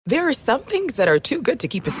There are some things that are too good to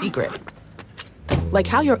keep a secret. Like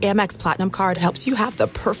how your Amex Platinum card helps you have the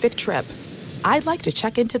perfect trip. I'd like to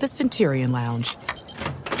check into the Centurion Lounge.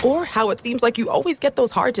 Or how it seems like you always get those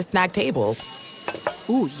hard-to-snag tables.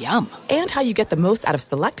 Ooh, yum. And how you get the most out of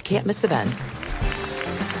select can't-miss events.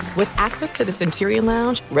 With access to the Centurion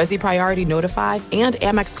Lounge, Resi Priority Notified, and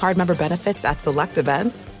Amex card member benefits at select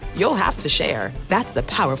events, you'll have to share. That's the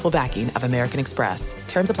powerful backing of American Express.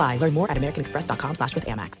 Terms apply. Learn more at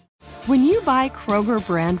americanexpress.com/withAmex. When you buy Kroger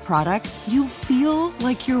brand products, you feel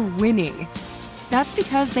like you're winning. That's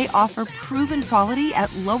because they offer proven quality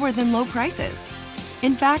at lower than low prices.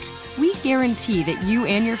 In fact, we guarantee that you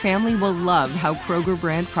and your family will love how Kroger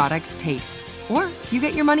brand products taste, or you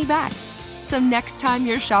get your money back. So next time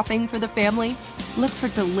you're shopping for the family, look for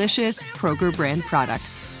delicious Kroger brand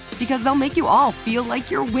products, because they'll make you all feel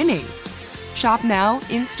like you're winning. Shop now,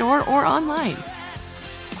 in-store, or online.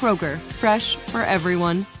 Kroger, fresh for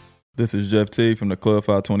everyone. This is Jeff T. from the Club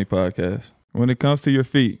 520 podcast. When it comes to your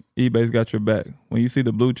feet, eBay's got your back. When you see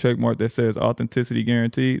the blue check mark that says authenticity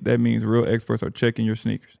guaranteed, that means real experts are checking your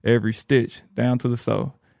sneakers. Every stitch, down to the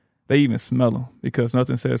sole. They even smell them, because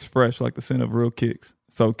nothing says fresh like the scent of real kicks.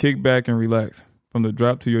 So kick back and relax. From the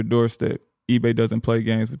drop to your doorstep, eBay doesn't play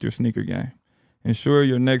games with your sneaker game. Ensure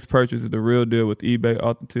your next purchase is the real deal with eBay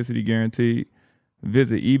Authenticity Guaranteed.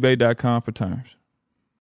 Visit ebay.com for terms.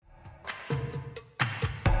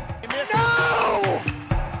 No!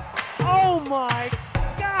 Oh my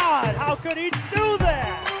God! How could he do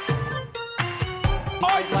that?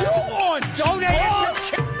 Are you on?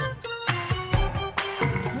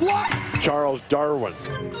 What? Charles Darwin.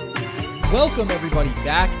 Welcome everybody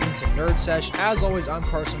back into Nerd Sesh. As always, I'm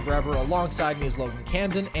Carson Brever. Alongside me is Logan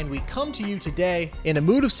Camden, and we come to you today in a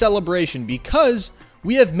mood of celebration because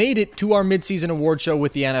we have made it to our midseason award show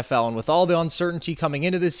with the NFL, and with all the uncertainty coming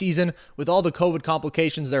into this season, with all the COVID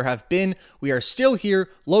complications there have been, we are still here.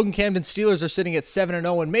 Logan Camden's Steelers are sitting at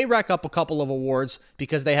 7-0 and may rack up a couple of awards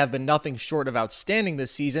because they have been nothing short of outstanding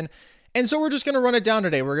this season. And so we're just going to run it down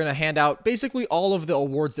today. We're going to hand out basically all of the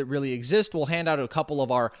awards that really exist. We'll hand out a couple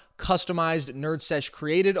of our customized Nerd Sesh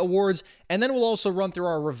created awards, and then we'll also run through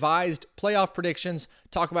our revised playoff predictions,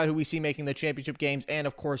 talk about who we see making the championship games, and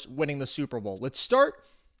of course, winning the Super Bowl. Let's start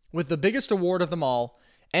with the biggest award of them all,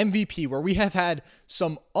 MVP, where we have had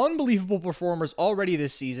some unbelievable performers already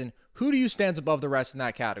this season. Who do you stand above the rest in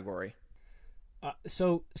that category?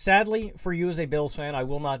 So, sadly, for you as a Bills fan, I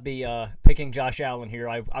will not be picking Josh Allen here.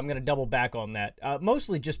 I'm going to double back on that,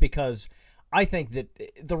 mostly just because I think that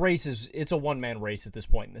the race it's a one-man race at this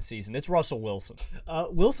point in the season. It's Russell Wilson.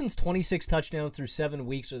 Wilson's 26 touchdowns through 7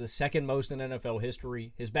 weeks are the second most in NFL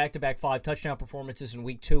history. His back-to-back 5 touchdown performances in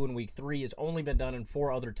Week 2 and Week 3 has only been done in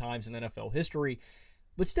 4 other times in NFL history.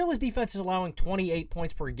 But still, his defense is allowing 28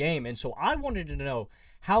 points per game, and so I wanted to know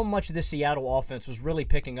how much this Seattle offense was really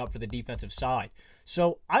picking up for the defensive side.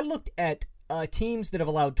 So I looked at teams that have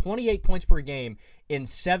allowed 28 points per game in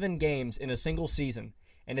 7 games in a single season,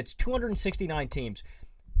 and it's 269 teams.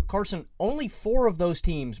 Carson, only 4 of those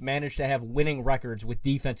teams managed to have winning records with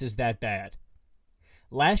defenses that bad.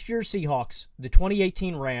 Last year's Seahawks, the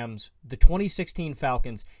 2018 Rams, the 2016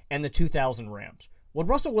 Falcons, and the 2000 Rams. What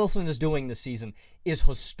Russell Wilson is doing this season is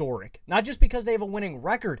historic. Not just because they have a winning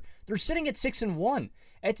record. They're sitting at 6-1.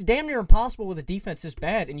 It's damn near impossible with a defense this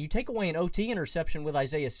bad. And you take away an OT interception with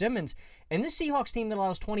Isaiah Simmons, and this Seahawks team that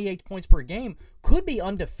allows 28 points per game could be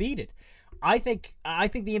undefeated. I think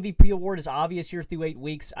the MVP award is obvious here through 8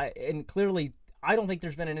 weeks. And clearly, I don't think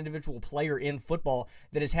there's been an individual player in football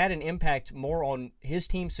that has had an impact more on his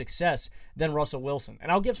team's success than Russell Wilson.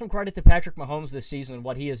 And I'll give some credit to Patrick Mahomes this season and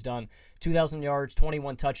what he has done. 2,000 yards,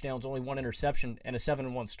 21 touchdowns, only 1 interception, and a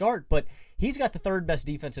 7-1 start. But he's got the third best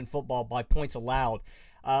defense in football by points allowed.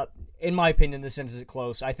 In my opinion, this ends it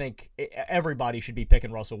close. I think everybody should be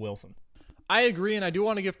picking Russell Wilson. I agree, and I do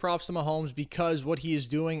want to give props to Mahomes because what he is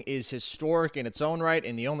doing is historic in its own right,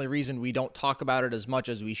 and the only reason we don't talk about it as much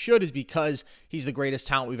as we should is because he's the greatest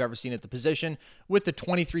talent we've ever seen at the position, with the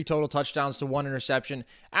 23 total touchdowns to 1 interception.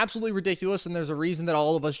 Absolutely ridiculous, and there's a reason that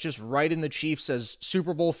all of us just write in the Chiefs as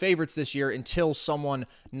Super Bowl favorites this year until someone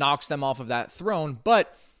knocks them off of that throne.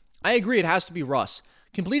 But I agree, it has to be Russ.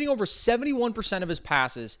 Completing over 71% of his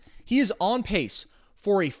passes, he is on pace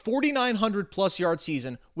for a 4,900-plus yard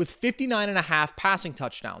season with 59.5 passing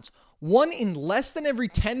touchdowns. 1 in less than every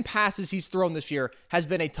 10 passes he's thrown this year has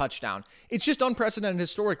been a touchdown. It's just unprecedented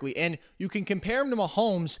historically, and you can compare him to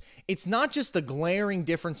Mahomes. It's not just the glaring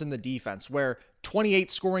difference in the defense, where 28th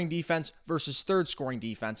scoring defense versus 3rd scoring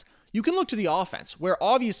defense. You can look to the offense, where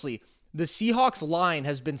obviously the Seahawks line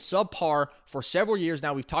has been subpar for several years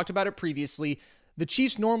now. We've talked about it previously. The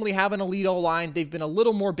Chiefs normally have an elite O-line. They've been a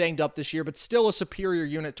little more banged up this year, but still a superior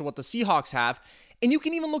unit to what the Seahawks have. And you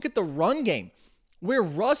can even look at the run game, where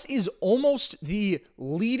Russ is almost the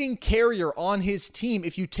leading carrier on his team.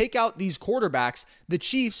 If you take out these quarterbacks, the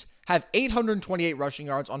Chiefs have 828 rushing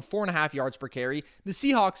yards on 4.5 yards per carry. The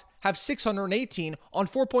Seahawks have 618 on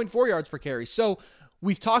 4.4 yards per carry. So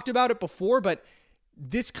we've talked about it before, but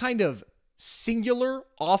this kind of singular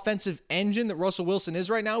offensive engine that Russell Wilson is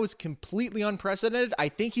right now is completely unprecedented. I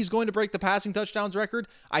think he's going to break the passing touchdowns record.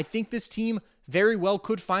 I think this team very well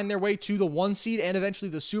could find their way to the 1 seed and eventually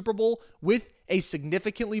the Super Bowl with a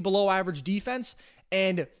significantly below average defense.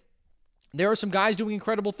 And there are some guys doing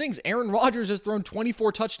incredible things. Aaron Rodgers has thrown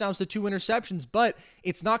 24 touchdowns to 2 interceptions, but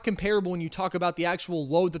it's not comparable when you talk about the actual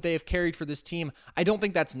load that they have carried for this team. I don't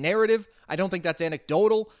think that's narrative. I don't think that's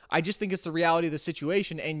anecdotal. I just think it's the reality of the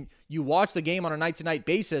situation. And you watch the game on a night-to-night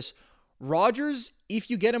basis. Rodgers, if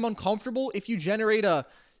you get him uncomfortable, if you generate a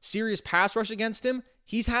serious pass rush against him,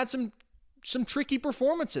 he's had some tricky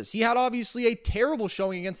performances. He had obviously a terrible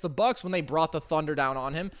showing against the Bucs when they brought the Thunder down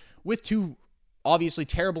on him with 2 obviously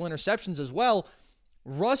terrible interceptions as well.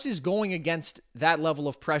 Russ is going against that level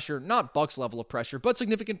of pressure, not Bucs level of pressure, but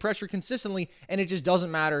significant pressure consistently, and it just doesn't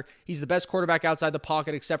matter. He's the best quarterback outside the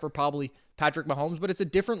pocket except for probably Patrick Mahomes, but it's a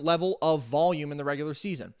different level of volume in the regular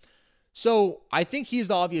season. So I think he's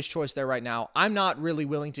the obvious choice there right now. I'm not really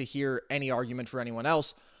willing to hear any argument for anyone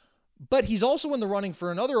else, but he's also in the running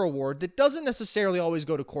for another award that doesn't necessarily always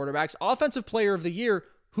go to quarterbacks. Offensive Player of the Year,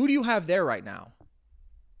 who do you have there right now?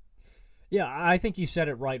 Yeah, I think you said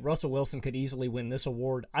it right. Russell Wilson could easily win this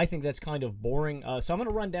award. I think that's kind of boring. So I'm going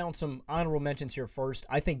to run down some honorable mentions here first.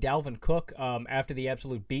 I think Dalvin Cook, after the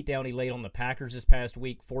absolute beatdown he laid on the Packers this past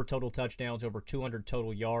week, 4 total touchdowns, over 200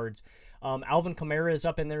 total yards. Alvin Kamara is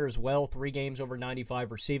up in there as well, 3 games over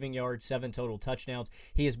 95 receiving yards, 7 total touchdowns.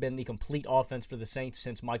 He has been the complete offense for the Saints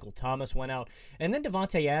since Michael Thomas went out. And then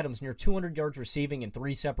Devontae Adams, near 200 yards receiving in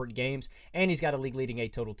 3 separate games, and he's got a league-leading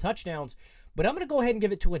 8 total touchdowns. But I'm going to go ahead and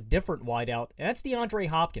give it to a different wideout, and that's DeAndre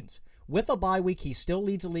Hopkins. With a bye week, he still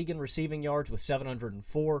leads the league in receiving yards with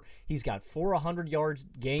 704. He's got 4 100-yard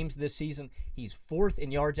games this season. He's 4th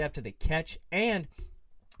in yards after the catch, and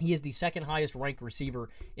he is the 2nd highest ranked receiver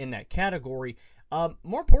in that category.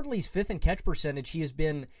 More importantly, he's 5th in catch percentage. He has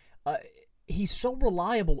been... he's so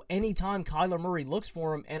reliable anytime Kyler Murray looks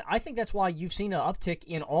for him, and I think that's why you've seen an uptick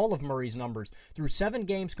in all of Murray's numbers. Through 7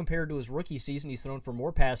 games compared to his rookie season, he's thrown for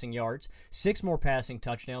more passing yards, 6 more passing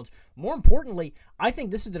touchdowns. More importantly, I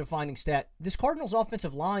think this is the defining stat. This Cardinals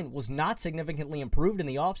offensive line was not significantly improved in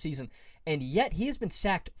the offseason, and yet he has been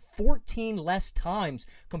sacked 14 less times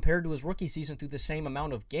compared to his rookie season through the same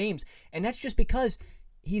amount of games, and that's just because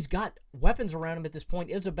he's got weapons around him at this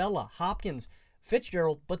point. Isabella, Hopkins,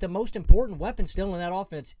 Fitzgerald, but the most important weapon still in that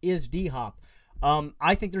offense is D-Hop.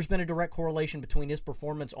 I think there's been a direct correlation between his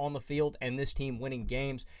performance on the field and this team winning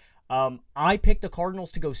games. I picked the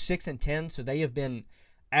Cardinals to go 6-10, so they have been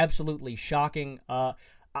absolutely shocking.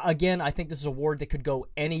 Again, I think this is an award that could go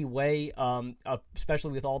any way,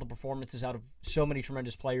 especially with all the performances out of so many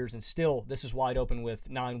tremendous players, and still, this is wide open with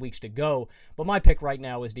 9 weeks to go. But my pick right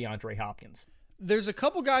now is DeAndre Hopkins. There's a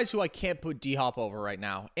couple guys who I can't put D-Hop over right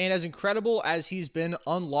now. And as incredible as he's been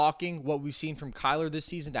unlocking what we've seen from Kyler this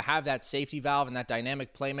season to have that safety valve and that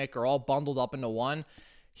dynamic playmaker all bundled up into one,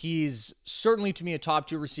 he's certainly, to me, a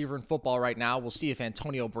top-tier receiver in football right now. We'll see if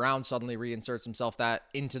Antonio Brown suddenly reinserts himself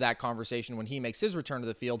into that conversation when he makes his return to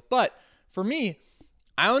the field. But for me,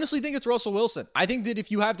 I honestly think it's Russell Wilson. I think that if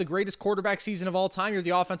you have the greatest quarterback season of all time, you're the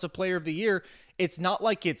Offensive Player of the Year. It's not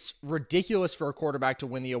like it's ridiculous for a quarterback to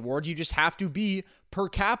win the award. You just have to be, per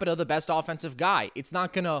capita, the best offensive guy. It's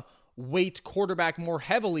not going to weight quarterback more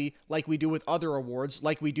heavily like we do with other awards,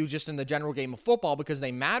 like we do just in the general game of football, because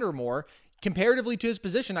they matter more. Comparatively to his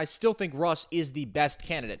position, I still think Russ is the best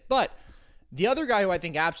candidate. But the other guy who I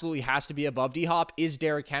think absolutely has to be above D-Hop is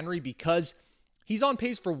Derrick Henry, because he's on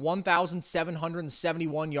pace for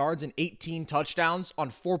 1,771 yards and 18 touchdowns on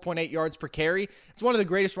 4.8 yards per carry. It's one of the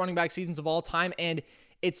greatest running back seasons of all time, and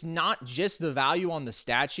it's not just the value on the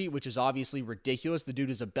stat sheet, which is obviously ridiculous. The dude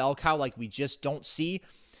is a bell cow like we just don't see.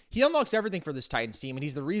 He unlocks everything for this Titans team, and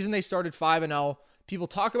he's the reason they started 5-0. People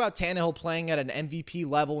talk about Tannehill playing at an MVP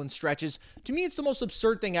level in stretches. To me, it's the most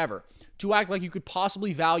absurd thing ever to act like you could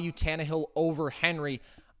possibly value Tannehill over Henry.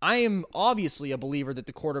 I am obviously a believer that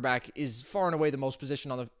the quarterback is far and away the most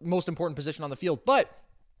important position on the field, but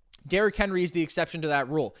Derrick Henry is the exception to that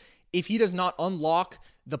rule. If he does not unlock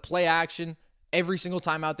the play action every single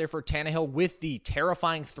time out there for Tannehill with the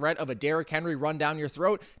terrifying threat of a Derrick Henry run down your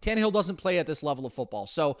throat, Tannehill doesn't play at this level of football.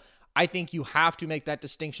 So I think you have to make that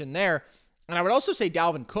distinction there. And I would also say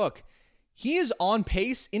Dalvin Cook. He is on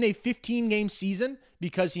pace in a 15-game season,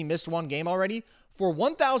 because he missed one game already, for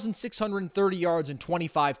 1,630 yards and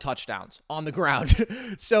 25 touchdowns on the ground.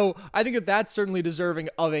 So I think that that's certainly deserving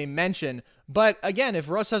of a mention. But again, if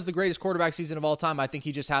Russ has the greatest quarterback season of all time, I think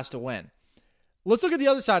he just has to win. Let's look at the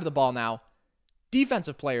other side of the ball now.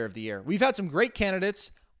 Defensive Player of the Year. We've had some great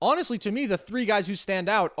candidates. Honestly, to me, the three guys who stand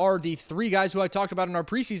out are the three guys who I talked about in our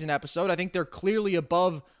preseason episode. I think they're clearly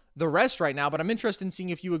above the rest right now, but I'm interested in seeing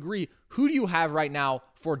if you agree. Who do you have right now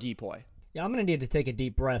for Depoy? Yeah, I'm going to need to take a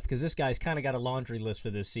deep breath because this guy's kind of got a laundry list for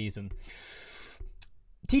this season.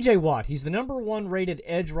 TJ Watt, he's the number 1 rated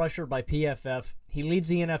edge rusher by PFF. He leads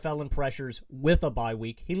the NFL in pressures with a bye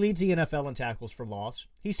week. He leads the NFL in tackles for loss.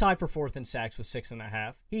 He's tied for 4th in sacks with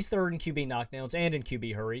 6.5. He's 3rd in QB knockdowns and in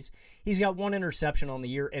QB hurries. He's got 1 interception on the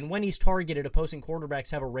year, and when he's targeted, opposing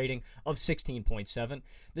quarterbacks have a rating of 16.7.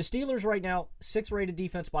 The Steelers right now, 6th rated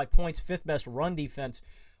defense by points, 5th best run defense.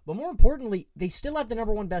 But more importantly, they still have the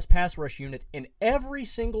number 1 best pass rush unit. In every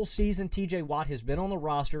single season TJ Watt has been on the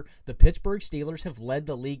roster, the Pittsburgh Steelers have led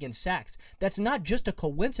the league in sacks. That's not just a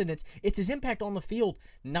coincidence. It's his impact on the field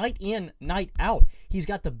night in, night out. He's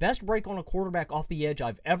got the best break on a quarterback off the edge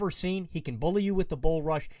I've ever seen. He can bully you with the bull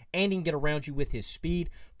rush, and he can get around you with his speed.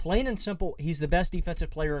 Plain and simple, he's the best defensive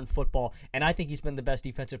player in football, and I think he's been the best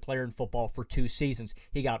defensive player in football for 2 seasons.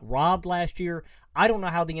 He got robbed last year. I don't know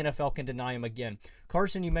how the NFL can deny him again.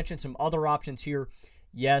 Carson, you mentioned some other options here.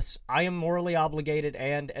 Yes, I am morally obligated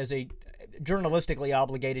and as a journalistically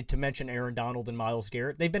obligated to mention Aaron Donald and Myles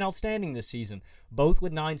Garrett. They've been outstanding this season, both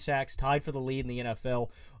with 9 sacks, tied for the lead in the NFL.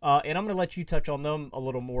 And I'm going to let you touch on them a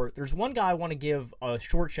little more. There's one guy I want to give a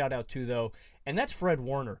short shout out to, though, and that's Fred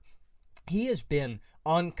Warner. He has been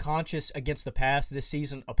unconscious against the pass this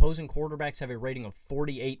season. Opposing quarterbacks have a rating of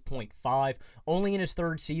 48.5. Only in his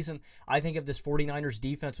 3rd season. I think if this 49ers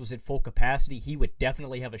defense was at full capacity, he would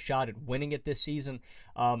definitely have a shot at winning it this season.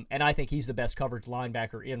 And I think he's the best coverage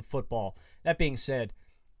linebacker in football. That being said,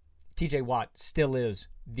 TJ Watt still is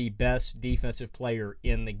the best defensive player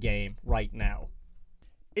in the game right now.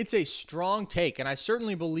 It's a strong take, and I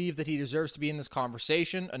certainly believe that he deserves to be in this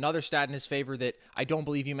conversation. Another stat in his favor that I don't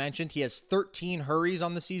believe you mentioned, he has 13 hurries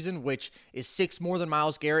on the season, which is 6 more than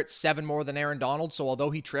Myles Garrett, 7 more than Aaron Donald. So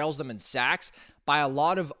although he trails them in sacks, by a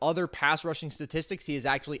lot of other pass rushing statistics, he is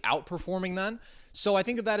actually outperforming them. So I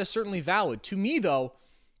think that is certainly valid. To me, though,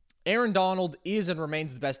 Aaron Donald is and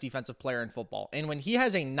remains the best defensive player in football. And when he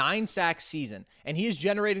has a 9-sack season and he is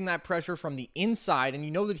generating that pressure from the inside, and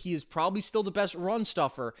you know that he is probably still the best run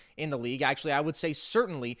stuffer in the league, actually, I would say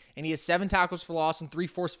certainly, and he has 7 tackles for loss and 3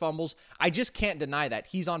 forced fumbles, I just can't deny that.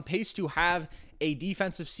 He's on pace to have a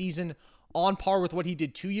defensive season on par with what he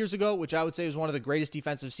did 2 years ago, which I would say was one of the greatest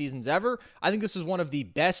defensive seasons ever. I think this is one of the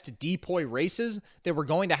best Depoy races that we're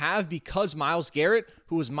going to have because Myles Garrett,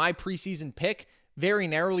 who was my preseason pick, very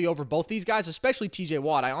narrowly over both these guys, especially TJ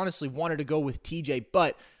Watt. I honestly wanted to go with TJ,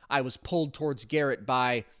 but I was pulled towards Garrett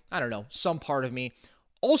by, I don't know, some part of me.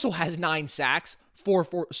 Also has 9 sacks, 4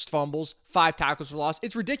 forced fumbles, 5 tackles for loss.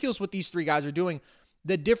 It's ridiculous what these 3 guys are doing.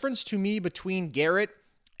 The difference to me between Garrett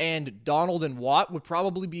and Donald and Watt would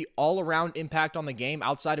probably be all-around impact on the game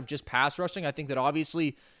outside of just pass rushing. I think that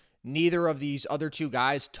obviously neither of these other 2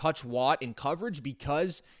 guys touch Watt in coverage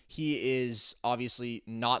because he is obviously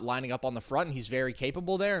not lining up on the front, and he's very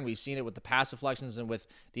capable there, and we've seen it with the pass deflections and with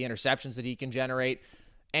the interceptions that he can generate.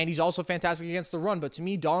 And he's also fantastic against the run, but to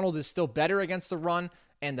me, Donald is still better against the run,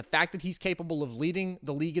 and the fact that he's capable of leading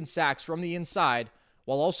the league in sacks from the inside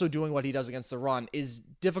while also doing what he does against the run is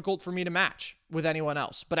difficult for me to match with anyone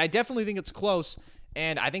else. But I definitely think it's close,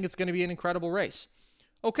 and I think it's going to be an incredible race.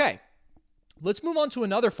 Okay. Let's move on to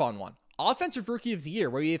another fun one. Offensive Rookie of the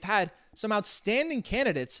Year, where we've had some outstanding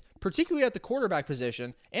candidates, particularly at the quarterback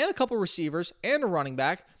position, and a couple receivers, and a running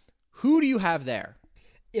back. Who do you have there?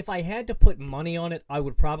 If I had to put money on it, I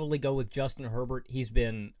would probably go with Justin Herbert. He's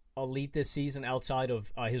been elite this season outside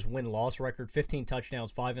of his win-loss record, 15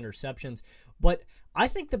 touchdowns, 5 interceptions. But I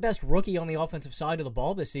think the best rookie on the offensive side of the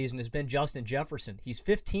ball this season has been Justin Jefferson. He's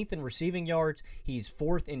 15th in receiving yards. He's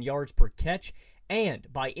 4th in yards per catch.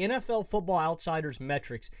 And by NFL Football Outsiders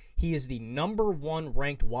metrics, he is the number 1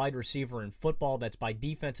 ranked wide receiver in football. That's by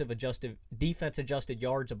defense adjusted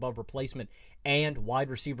yards above replacement and wide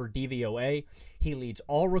receiver DVOA. He leads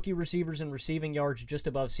all rookie receivers in receiving yards just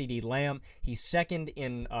above CeeDee Lamb. He's 2nd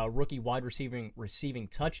in rookie wide receiving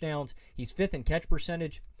touchdowns. He's 5th in catch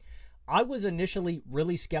percentage. I was initially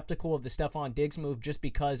really skeptical of the Stephon Diggs move just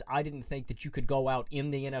because I didn't think that you could go out in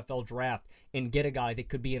the NFL draft and get a guy that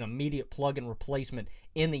could be an immediate plug-and replacement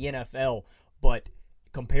in the NFL. But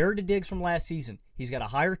compared to Diggs from last season, he's got a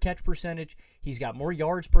higher catch percentage. He's got more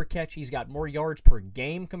yards per catch. He's got more yards per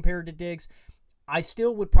game compared to Diggs. I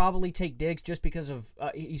still would probably take Diggs just because of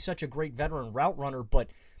he's such a great veteran route runner, but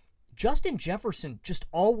Justin Jefferson just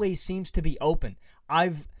always seems to be open.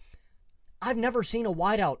 I've never seen a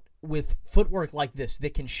wideout with footwork like this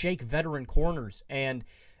that can shake veteran corners, and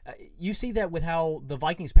you see that with how the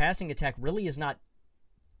Vikings passing attack really is not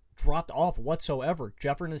dropped off whatsoever.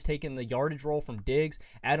 Jefferson has taken the yardage role from Diggs.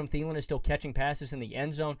 Adam Thielen is still catching passes in the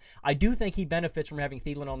end zone. I do think he benefits from having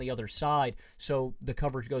Thielen on the other side, so the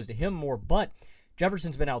coverage goes to him more, but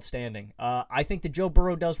Jefferson's been outstanding. I think that Joe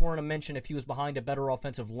Burrow does warrant a mention. If he was behind a better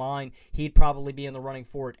offensive line, he'd probably be in the running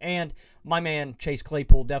for it. And my man, Chase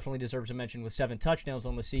Claypool, definitely deserves a mention with 7 touchdowns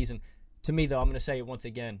on the season. To me, though, I'm going to say it once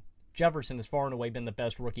again, Jefferson has far and away been the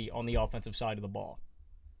best rookie on the offensive side of the ball.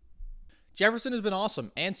 Jefferson has been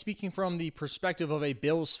awesome. And speaking from the perspective of a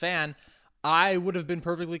Bills fan, I would have been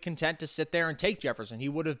perfectly content to sit there and take Jefferson. He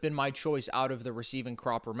would have been my choice out of the receiving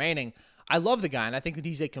crop remaining. I love the guy, and I think that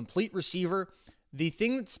he's a complete receiver. The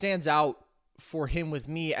thing that stands out for him with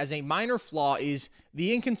me as a minor flaw is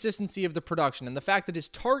the inconsistency of the production and the fact that his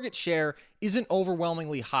target share isn't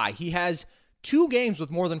overwhelmingly high. He has 2 games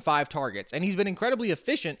with more than 5 targets, and he's been incredibly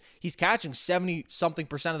efficient. He's catching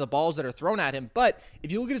 70-something% of the balls that are thrown at him, but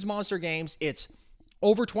if you look at his monster games, it's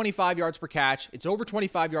over 25 yards per catch. It's over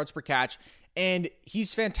 25 yards per catch, and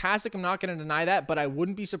he's fantastic. I'm not going to deny that, but I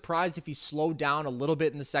wouldn't be surprised if he slowed down a little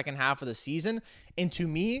bit in the second half of the season. And to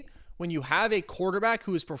me, when you have a quarterback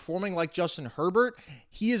who is performing like Justin Herbert,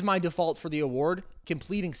 he is my default for the award,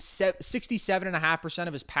 completing 67.5%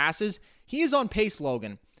 of his passes. He is on pace,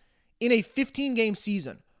 Logan, in a 15-game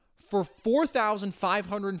season for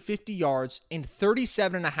 4,550 yards and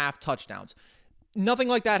 37.5 touchdowns. Nothing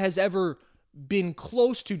like that has ever been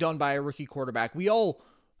close to done by a rookie quarterback. We all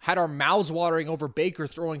had our mouths watering over Baker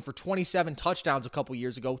throwing for 27 touchdowns a couple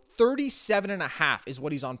years ago. 37.5 is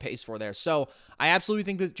what he's on pace for there. So I absolutely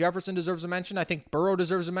think that Jefferson deserves a mention. I think Burrow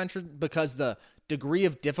deserves a mention because the degree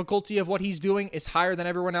of difficulty of what he's doing is higher than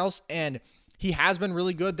everyone else, and he has been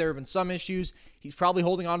really good. There have been some issues. He's probably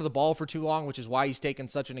holding onto the ball for too long, which is why he's taken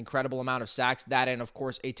such an incredible amount of sacks. That and, of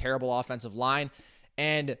course, a terrible offensive line.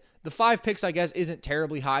 And the 5 picks, I guess, isn't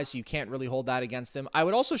terribly high, so you can't really hold that against him. I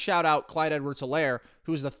would also shout out Clyde Edwards-Helaire,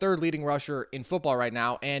 who is the 3rd leading rusher in football right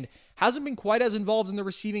now, and hasn't been quite as involved in the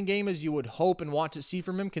receiving game as you would hope and want to see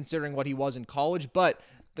from him, considering what he was in college, but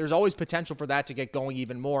there's always potential for that to get going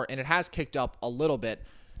even more, and it has kicked up a little bit.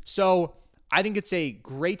 So I think it's a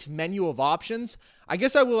great menu of options. I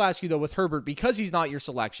guess I will ask you, though, with Herbert, because he's not your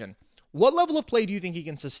selection, what level of play do you think he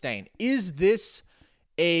can sustain? Is this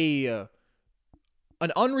an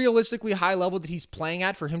unrealistically high level that he's playing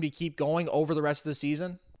at for him to keep going over the rest of the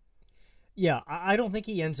season? Yeah, I don't think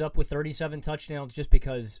he ends up with 37 touchdowns just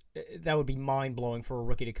because that would be mind-blowing for a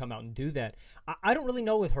rookie to come out and do that. I don't really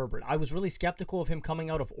know with Herbert. I was really skeptical of him coming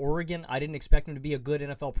out of Oregon. I didn't expect him to be a good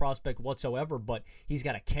NFL prospect whatsoever, but he's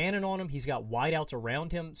got a cannon on him. He's got wideouts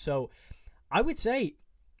around him. So I would say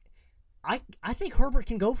I think Herbert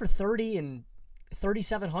can go for 30 and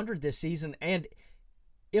 3,700 this season, and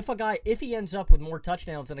if he ends up with more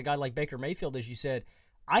touchdowns than a guy like Baker Mayfield, as you said,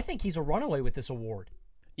 I think he's a runaway with this award.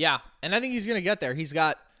 Yeah, and I think he's going to get there. He's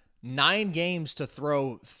got 9 games to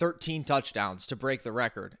throw 13 touchdowns to break the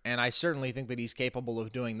record, and I certainly think that he's capable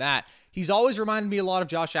of doing that. He's always reminded me a lot of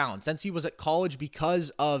Josh Allen since he was at college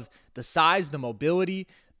because of the size, the mobility,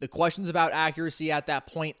 the questions about accuracy at that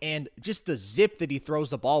point, and just the zip that he throws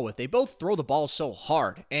the ball with. They both throw the ball so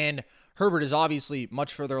hard, and Herbert is obviously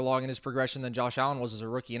much further along in his progression than Josh Allen was as a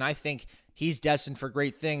rookie, and I think he's destined for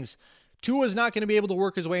great things. Tua's not going to be able to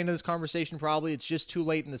work his way into this conversation probably. It's just too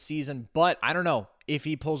late in the season, but I don't know. If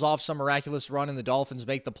he pulls off some miraculous run and the Dolphins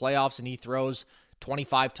make the playoffs and he throws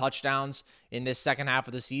 25 touchdowns in this second half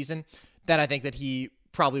of the season, then I think that he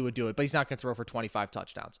probably would do it, but he's not going to throw for 25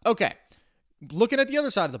 touchdowns. Okay, looking at the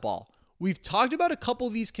other side of the ball, we've talked about a couple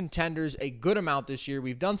of these contenders a good amount this year.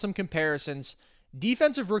 We've done some comparisons.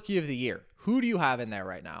 Defensive Rookie of the Year. Who do you have in there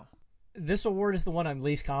right now? This award is the one I'm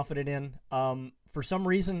least confident in. For some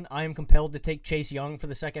reason, I am compelled to take Chase Young for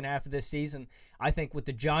the second half of this season. I think with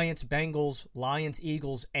the Giants, Bengals, Lions,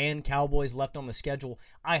 Eagles, and Cowboys left on the schedule,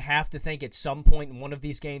 I have to think at some point in one of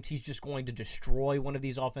these games, he's just going to destroy one of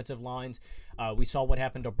these offensive lines. We saw what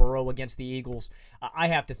happened to Burrow against the Eagles. I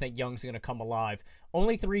have to think Young's going to come alive.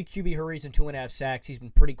 Only 3 QB hurries and 2.5 sacks. He's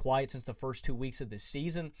been pretty quiet since the first 2 weeks of this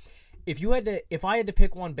season. If I had to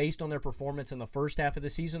pick one based on their performance in the first half of the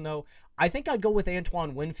season, though, I think I'd go with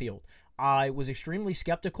Antoine Winfield. I was extremely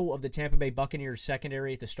skeptical of the Tampa Bay Buccaneers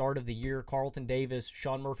secondary at the start of the year. Carlton Davis,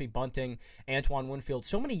 Sean Murphy-Bunting, Antoine Winfield,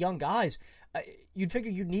 so many young guys. You'd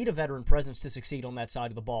figure you'd need a veteran presence to succeed on that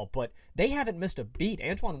side of the ball, but they haven't missed a beat.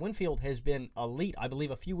 Antoine Winfield has been elite. I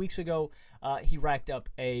believe a few weeks ago he racked up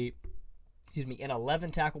an 11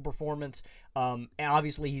 tackle performance. And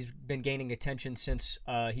obviously, he's been gaining attention since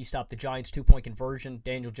he stopped the Giants' 2-point conversion.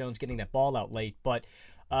 Daniel Jones getting that ball out late, but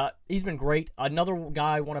he's been great. Another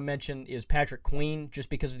guy I want to mention is Patrick Queen, just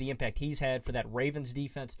because of the impact he's had for that Ravens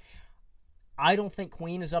defense. I don't think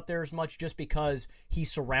Queen is up there as much just because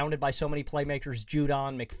he's surrounded by so many playmakers,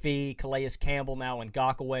 Judon, McPhee, Calais Campbell now, and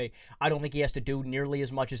Gockaway. I don't think he has to do nearly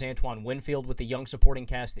as much as Antoine Winfield with the young supporting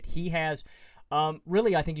cast that he has.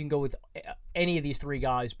 Really, I think you can go with any of these three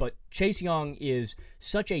guys, but Chase Young is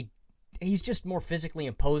he's just more physically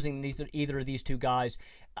imposing than either of these two guys.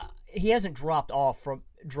 He hasn't dropped off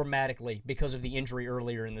dramatically because of the injury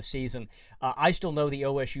earlier in the season. I still know the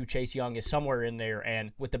OSU Chase Young is somewhere in there,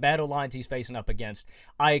 and with the battle lines he's facing up against,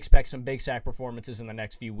 I expect some big sack performances in the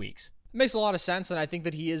next few weeks. Makes a lot of sense, and I think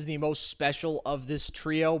that he is the most special of this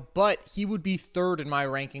trio, but he would be third in my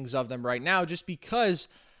rankings of them right now just because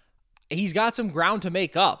he's got some ground to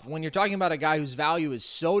make up. When you're talking about a guy whose value is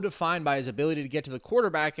so defined by his ability to get to the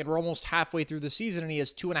quarterback, and we're almost halfway through the season and he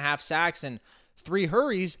has 2.5 sacks and 3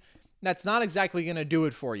 hurries, that's not exactly going to do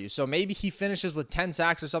it for you. So maybe he finishes with 10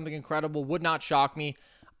 sacks or something incredible. Would not shock me.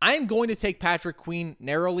 I am going to take Patrick Queen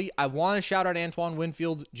narrowly. I want to shout out Antoine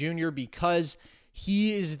Winfield Jr. because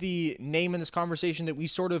he is the name in this conversation that we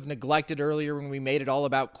sort of neglected earlier when we made it all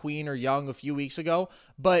about Queen or Young a few weeks ago.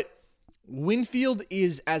 But Winfield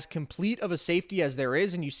is as complete of a safety as there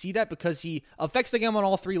is, and you see that because he affects the game on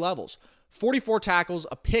all 3 levels. 44 tackles,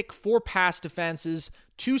 a pick, 4 pass defenses,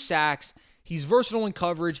 2 sacks. He's versatile in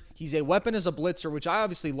coverage. He's a weapon as a blitzer, which I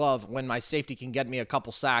obviously love when my safety can get me a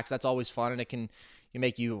couple sacks. That's always fun, and it can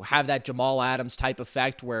make you have that Jamal Adams type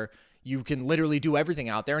effect where you can literally do everything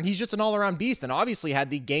out there. And he's just an all-around beast, and obviously had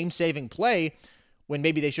the game-saving play when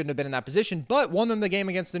maybe they shouldn't have been in that position, but won them the game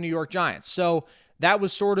against the New York Giants. So that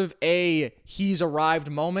was sort of a he's arrived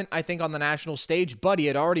moment, I think, on the national stage, but he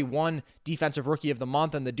had already won Defensive Rookie of the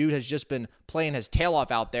Month, and the dude has just been playing his tail off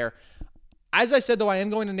out there. As I said, though, I am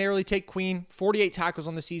going to narrowly take Queen. 48 tackles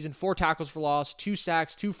on the season, 4 tackles for loss, 2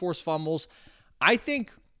 sacks, 2 forced fumbles. I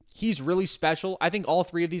think he's really special. I think all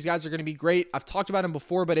 3 of these guys are going to be great. I've talked about him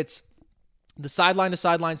before, but it's the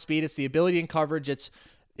sideline-to-sideline speed. It's the ability in coverage. It's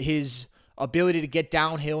his ability to get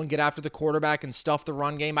downhill and get after the quarterback and stuff the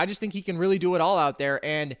run game. I just think he can really do it all out there,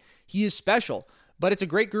 and he is special. But it's a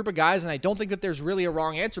great group of guys, and I don't think that there's really a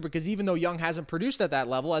wrong answer because even though Young hasn't produced at that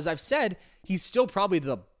level, as I've said, he's still probably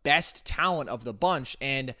the best talent of the bunch,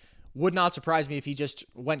 and would not surprise me if he just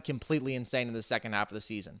went completely insane in the second half of the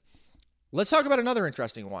season. Let's talk about another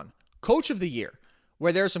interesting one. Coach of the Year,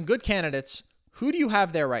 where there are some good candidates. Who do you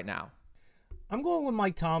have there right now? I'm going with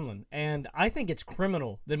Mike Tomlin, and I think it's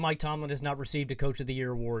criminal that Mike Tomlin has not received a Coach of the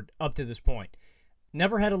Year award up to this point.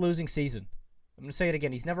 Never had a losing season. I'm going to say it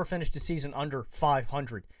again. He's never finished a season under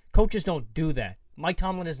 500. Coaches don't do that. Mike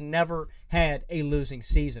Tomlin has never had a losing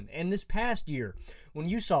season. And this past year, when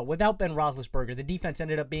you saw, without Ben Roethlisberger, the defense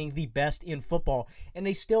ended up being the best in football, and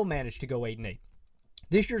they still managed to go 8-8.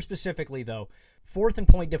 This year specifically, though, 4th in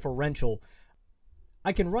point differential.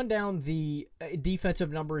 I can run down the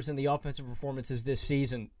defensive numbers and the offensive performances this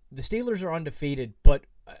season. The Steelers are undefeated, but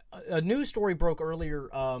a news story broke earlier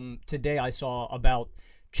today I saw about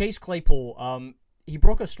Chase Claypool. He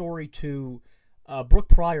broke a story to Brooke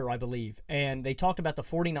Pryor, I believe, and they talked about the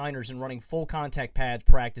 49ers and running full contact pads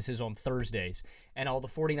practices on Thursdays, and all the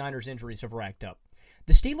 49ers injuries have racked up.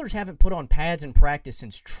 The Steelers haven't put on pads in practice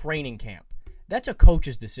since training camp. That's a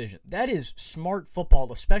coach's decision. That is smart football,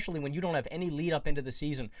 especially when you don't have any lead up into the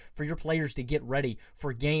season for your players to get ready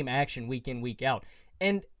for game action week in, week out.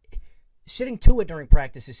 And sitting Tuitt during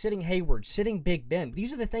practices, sitting Hayward, sitting Big Ben,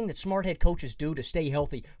 these are the things that smart head coaches do to stay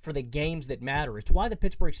healthy for the games that matter. It's why the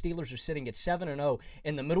Pittsburgh Steelers are sitting at 7-0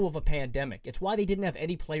 in the middle of a pandemic. It's why they didn't have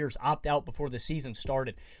any players opt out before the season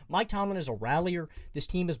started. Mike Tomlin is a rallier. This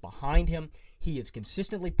team is behind him. He has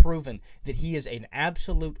consistently proven that he is an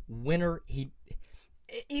absolute winner.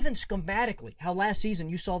 Even schematically, how last season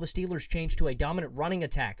you saw the Steelers change to a dominant running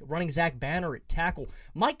attack, running Zach Banner at tackle.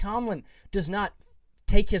 Mike Tomlin does not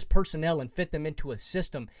take his personnel and fit them into a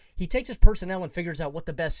system. He takes his personnel and figures out what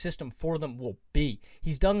the best system for them will be.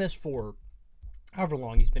 He's done this for however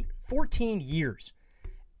long he's been, 14 years.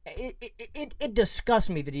 It disgusts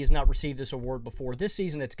me that he has not received this award before. This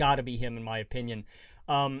season, it's got to be him, in my opinion.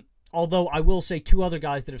 Although I will say two other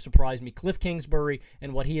guys that have surprised me, Cliff Kingsbury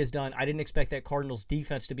and what he has done. I didn't expect that Cardinals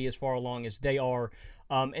defense to be as far along as they are.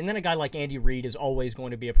 And then a guy like Andy Reid is always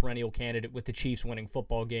going to be a perennial candidate with the Chiefs winning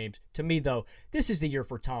football games. To me, though, this is the year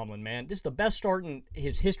for Tomlin, man. This is the best start in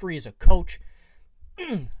his history as a coach.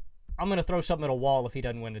 I'm going to throw something at a wall if he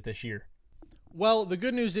doesn't win it this year. Well, the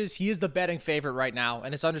good news is he is the betting favorite right now,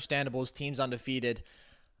 and it's understandable. His team's undefeated.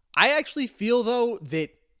 I actually feel, though, that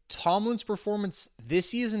Tomlin's performance this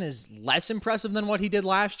season is less impressive than what he did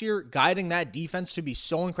last year, guiding that defense to be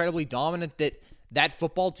so incredibly dominant that that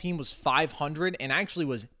football team was 500 and actually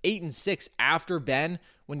was 8-6 after Ben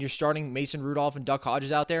when you're starting Mason Rudolph and Duck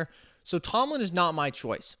Hodges out there. So Tomlin is not my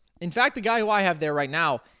choice. In fact, the guy who I have there right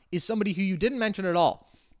now is somebody who you didn't mention at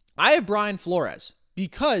all. I have Brian Flores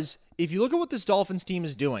because if you look at what this Dolphins team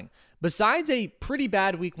is doing, besides a pretty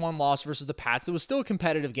bad Week 1 loss versus the Pats, that was still a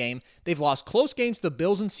competitive game. They've lost close games to the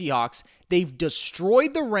Bills and Seahawks. They've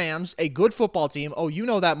destroyed the Rams, a good football team. Oh, you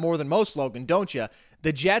know that more than most, Logan, don't you?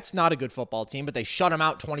 The Jets, not a good football team, but they shut them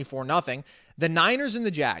out 24-0. The Niners and the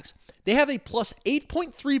Jags, they have a plus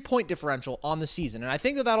 8.3 point differential on the season. And I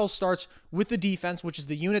think that all starts with the defense, which is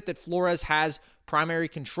the unit that Flores has primary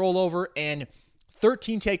control over, and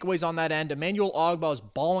 13 takeaways on that end. Emmanuel Ogbah is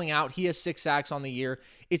balling out. He has 6 sacks on the year.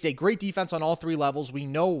 It's a great defense on all 3 levels. We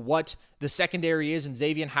know what the secondary is, and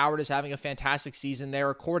Xavier Howard is having a fantastic season there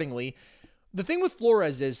accordingly. The thing with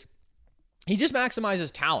Flores is he just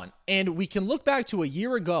maximizes talent. And we can look back to a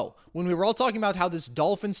year ago when we were all talking about how this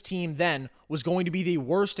Dolphins team then was going to be the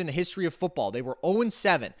worst in the history of football. They were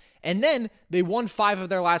 0-7. And then they won 5 of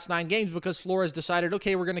their last 9 games because Flores decided,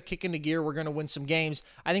 okay, we're going to kick into gear. We're going to win some games.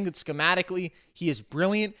 I think that schematically he is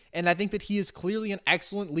brilliant. And I think that he is clearly an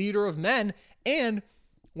excellent leader of men. And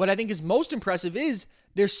what I think is most impressive is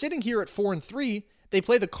they're sitting here at 4-3. They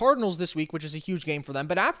play the Cardinals this week, which is a huge game for them.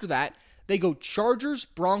 But after that, they go Chargers,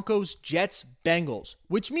 Broncos, Jets, Bengals,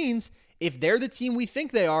 which means if they're the team we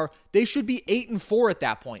think they are, they should be 8-4 at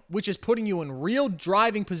that point, which is putting you in real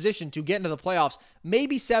driving position to get into the playoffs.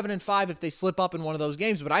 Maybe 7-5 if they slip up in one of those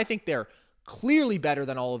games, but I think they're clearly better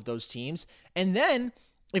than all of those teams. And then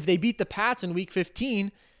if they beat the Pats in Week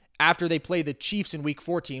 15, after they play the Chiefs in Week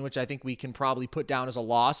 14, which I think we can probably put down as a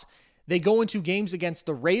loss, they go into games against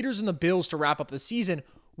the Raiders and the Bills to wrap up the season,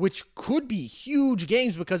 which could be huge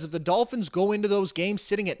games because if the Dolphins go into those games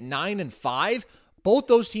sitting at 9-5, both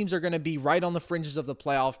those teams are going to be right on the fringes of the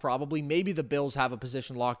playoff probably. Maybe the Bills have a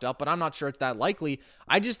position locked up, but I'm not sure it's that likely.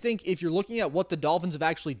 I just think if you're looking at what the Dolphins have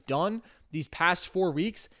actually done these past 4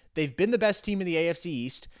 weeks, they've been the best team in the AFC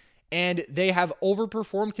East, and they have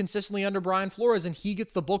overperformed consistently under Brian Flores, and he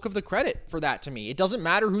gets the bulk of the credit for that to me. It doesn't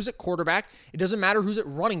matter who's at quarterback. It doesn't matter who's at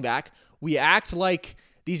running back. We act like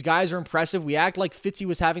these guys are impressive. We act like Fitzy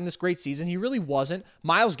was having this great season. He really wasn't.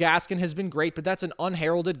 Myles Gaskin has been great, but that's an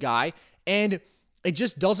unheralded guy, and it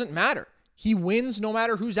just doesn't matter. He wins no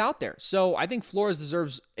matter who's out there. So I think Flores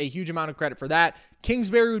deserves a huge amount of credit for that.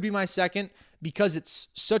 Kingsbury would be my second because it's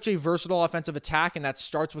such a versatile offensive attack, and that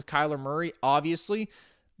starts with Kyler Murray, obviously.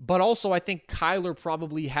 But also I think Kyler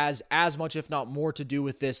probably has as much, if not more, to do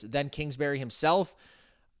with this than Kingsbury himself.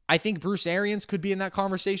 I think Bruce Arians could be in that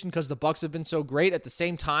conversation because the Bucs have been so great. At the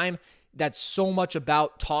same time, that's so much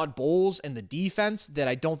about Todd Bowles and the defense that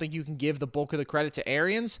I don't think you can give the bulk of the credit to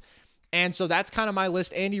Arians. And so that's kind of my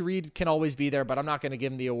list. Andy Reid can always be there, but I'm not going to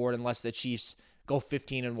give him the award unless the Chiefs go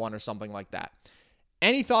 15-1 or something like that.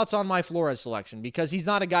 Any thoughts on my Flores selection? Because he's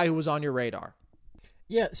not a guy who was on your radar.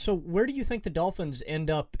 Yeah, so where do you think the Dolphins end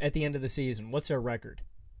up at the end of the season? What's their record?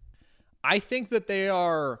 I think that they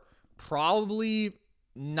are probably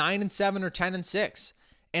 9-7 or 10-6.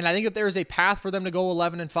 And I think that there is a path for them to go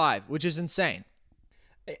 11-5, which is insane.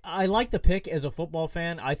 I like the pick as a football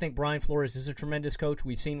fan. I think Brian Flores is a tremendous coach.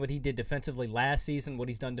 We've seen what he did defensively last season, what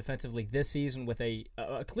he's done defensively this season with a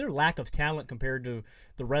clear lack of talent compared to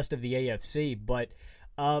the rest of the AFC. But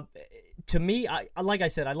to me, like I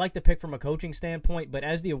said, I like the pick from a coaching standpoint, but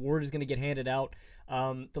as the award is going to get handed out,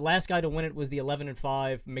 the last guy to win it was the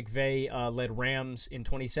 11-5 McVay led Rams in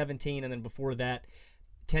 2017, and then before that,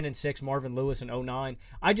 10-6 Marvin Lewis in 2009.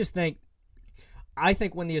 I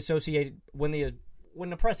think when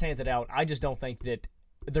the press hands it out, I just don't think that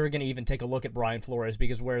they're going to even take a look at Brian Flores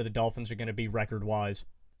because where the Dolphins are going to be record-wise.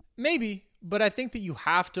 Maybe, but I think that you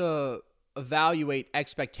have to evaluate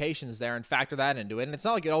expectations there and factor that into it. And it's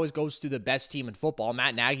not like it always goes to the best team in football.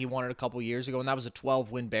 Matt Nagy won it a couple years ago, and that was a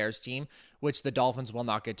 12-win Bears team, which the Dolphins will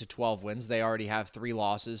not get to 12 wins. They already have 3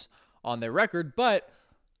 losses on their record. But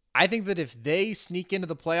I think that if they sneak into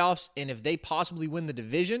the playoffs and if they possibly win the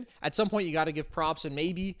division, at some point you got to give props, and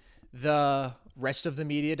maybe the rest of the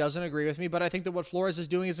media doesn't agree with me, but I think that what Flores is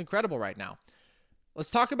doing is incredible right now.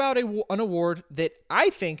 Let's talk about an award that I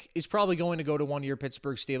think is probably going to go to one of your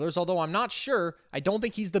Pittsburgh Steelers, although I'm not sure. I don't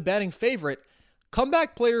think he's the betting favorite.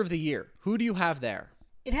 Comeback Player of the Year. Who do you have there?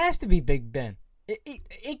 It has to be Big Ben.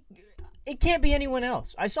 It can't be anyone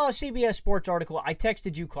else. I saw a CBS Sports article. I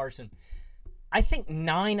texted you, Carson. I think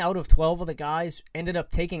 9 out of 12 of the guys ended up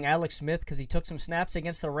taking Alex Smith because he took some snaps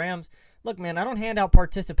against the Rams. Look, man, I don't hand out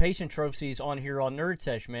participation trophies on here on Nerd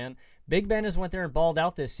Sesh, man. Big Ben has went there and balled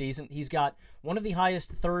out this season. He's got one of the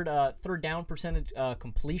highest third down percentage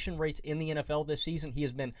completion rates in the NFL this season. He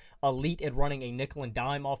has been elite at running a nickel and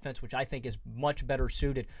dime offense, which I think is much better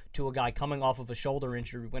suited to a guy coming off of a shoulder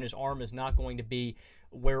injury when his arm is not going to be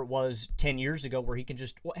where it was 10 years ago, where he can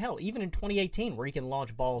just, well, hell, even in 2018, where he can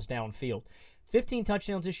launch balls downfield. 15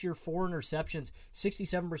 touchdowns this year, 4 interceptions,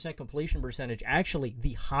 67% completion percentage, actually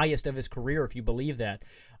the highest of his career, if you believe that.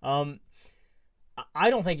 I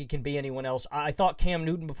don't think it can be anyone else. I thought Cam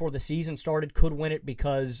Newton, before the season started, could win it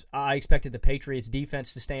because I expected the Patriots'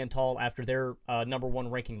 defense to stand tall after their number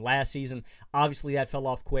 1 ranking last season. Obviously, that fell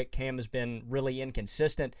off quick. Cam has been really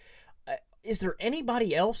inconsistent. Is there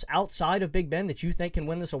anybody else outside of Big Ben that you think can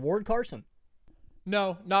win this award, Carson?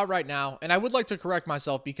 No, not right now. And I would like to correct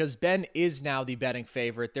myself because Ben is now the betting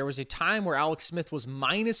favorite. There was a time where Alex Smith was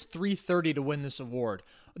minus 330 to win this award.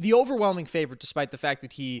 The overwhelming favorite, despite the fact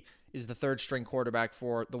that he is the third string quarterback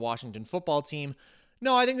for the Washington football team.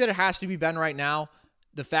 No, I think that it has to be Ben right now.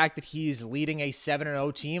 The fact that he's leading a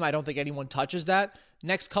 7-0 team, I don't think anyone touches that.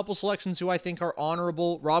 Next couple selections who I think are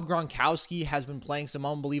honorable, Rob Gronkowski has been playing some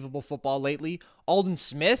unbelievable football lately. Aldon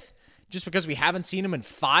Smith, just because we haven't seen him in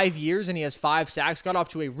 5 years and he has 5 sacks, got off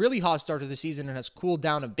to a really hot start to the season and has cooled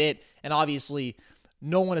down a bit. And obviously,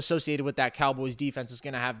 no one associated with that Cowboys defense is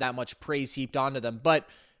going to have that much praise heaped onto them. But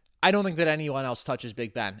I don't think that anyone else touches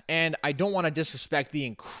Big Ben. And I don't want to disrespect the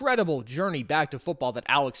incredible journey back to football that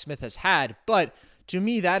Alex Smith has had, but to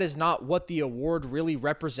me, that is not what the award really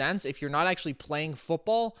represents. If you're not actually playing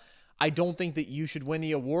football, I don't think that you should win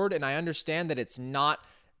the award. And I understand that it's not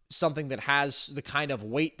something that has the kind of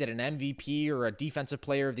weight that an MVP or a Defensive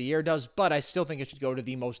Player of the Year does, but I still think it should go to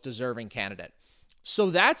the most deserving candidate. So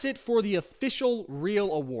that's it for the official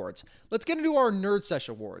real awards. Let's get into our Nerd Sesh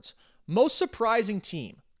awards. Most surprising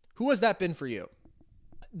team. Who has that been for you?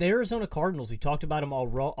 The Arizona Cardinals. We talked about them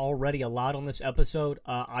already a lot on this episode.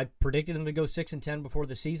 I predicted them to go 6-10 before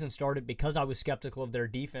the season started because I was skeptical of their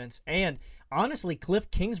defense. And honestly, Cliff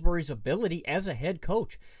Kingsbury's ability as a head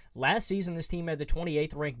coach. Last season, this team had the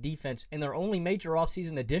 28th ranked defense, and their only major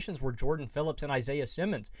offseason additions were Jordan Phillips and Isaiah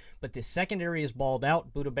Simmons. But the secondary has balled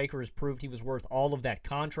out. Budda Baker has proved he was worth all of that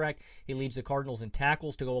contract. He leads the Cardinals in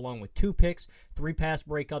tackles to go along with 2 picks, 3 pass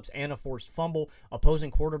breakups, and a forced fumble.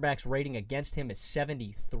 Opposing quarterbacks rating against him is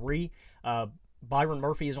 73. Byron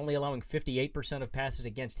Murphy is only allowing 58% of passes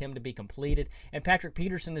against him to be completed. And Patrick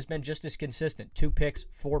Peterson has been just as consistent. 2 picks,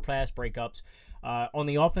 4 pass breakups. On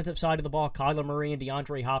the offensive side of the ball, Kyler Murray and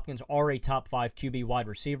DeAndre Hopkins are a top 5 QB wide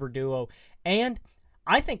receiver duo. And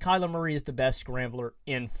I think Kyler Murray is the best scrambler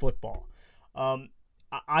in football.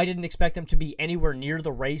 I didn't expect them to be anywhere near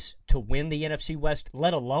the race to win the NFC West,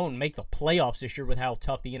 let alone make the playoffs this year with how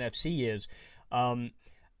tough the NFC is.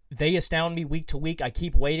 They astound me week to week. I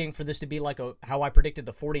keep waiting for this to be like how I predicted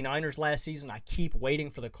the 49ers last season. I keep waiting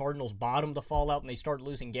for the Cardinals' bottom to fall out and they start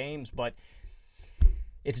losing games, but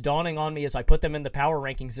it's dawning on me as I put them in the power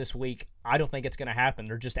rankings this week. I don't think it's going to happen.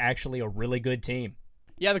 They're just actually a really good team.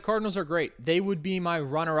 Yeah, the Cardinals are great. They would be my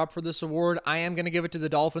runner-up for this award. I am going to give it to the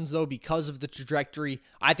Dolphins, though, because of the trajectory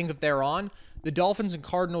I think that they're on. The Dolphins and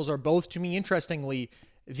Cardinals are both, to me, interestingly,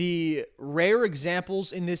 the rare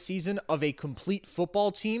examples in this season of a complete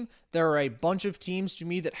football team. There are a bunch of teams to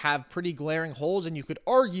me that have pretty glaring holes, and you could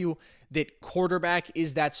argue that quarterback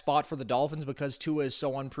is that spot for the Dolphins because Tua is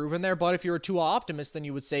so unproven there. But if you're a Tua optimist, then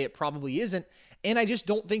you would say it probably isn't. And I just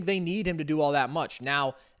don't think they need him to do all that much.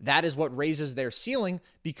 Now, that is what raises their ceiling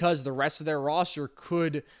because the rest of their roster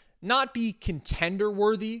could not be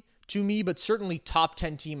contender-worthy to me, but certainly top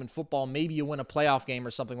 10 team in football. Maybe you win a playoff game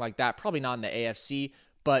or something like that. Probably not in the AFC,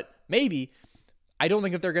 but maybe. I don't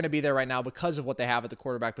think that they're going to be there right now because of what they have at the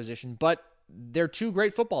quarterback position, but they're 2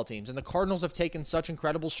 great football teams, and the Cardinals have taken such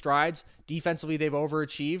incredible strides. Defensively, they've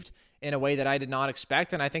overachieved in a way that I did not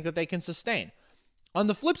expect, and I think that they can sustain. On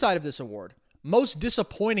the flip side of this award, most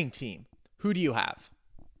disappointing team, who do you have?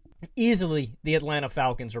 Easily, the Atlanta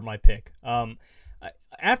Falcons are my pick.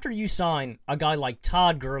 After you sign a guy like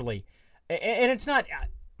Todd Gurley, and it's not,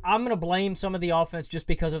 I'm going to blame some of the offense just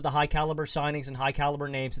because of the high-caliber signings and high-caliber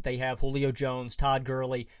names that they have, Julio Jones, Todd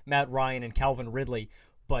Gurley, Matt Ryan, and Calvin Ridley.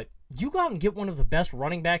 But you go out and get one of the best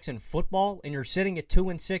running backs in football, and you're sitting at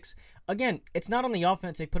 2-6. again, it's not on the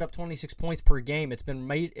offense. They put up 26 points per game. It's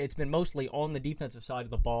been mostly on the defensive side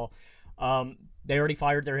of the ball. They already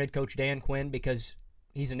fired their head coach Dan Quinn because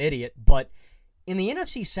he's an idiot. But in the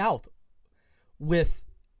NFC South, with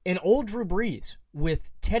an old Drew Brees, with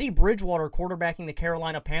Teddy Bridgewater quarterbacking the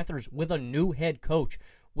Carolina Panthers with a new head coach,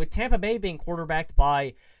 with Tampa Bay being quarterbacked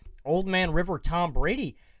by Old Man River Tom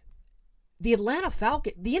Brady, the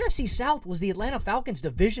NFC South was the Atlanta Falcons'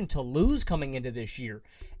 division to lose coming into this year.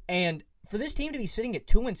 And for this team to be sitting at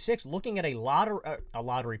 2-6, looking at a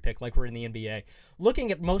lottery pick like we're in the NBA,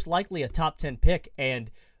 looking at most likely a top 10 pick, and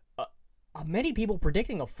many people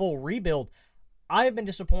predicting a full rebuild, I have been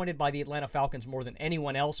disappointed by the Atlanta Falcons more than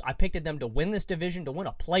anyone else. I picked them to win this division, to win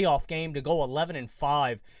a playoff game, to go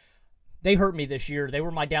 11-5. They hurt me this year. They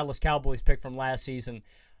were my Dallas Cowboys pick from last season.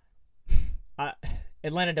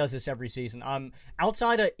 Atlanta does this every season.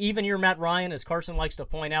 Outside of even year Matt Ryan, as Carson likes to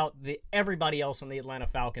point out, everybody else on the Atlanta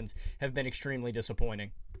Falcons have been extremely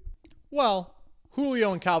disappointing. Well,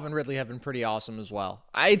 Julio and Calvin Ridley have been pretty awesome as well.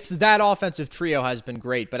 It's that offensive trio has been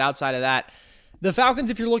great, but outside of that, the Falcons,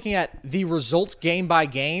 if you're looking at the results game by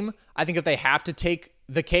game, I think if they have to take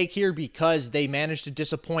the cake here because they managed to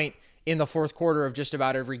disappoint in the fourth quarter of just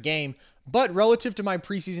about every game. But relative to my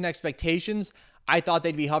preseason expectations, I thought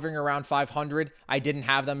they'd be hovering around 500. I didn't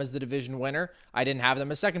have them as the division winner. I didn't have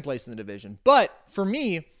them as second place in the division. But for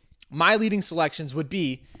me, my leading selections would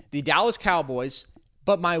be the Dallas Cowboys,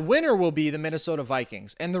 but my winner will be the Minnesota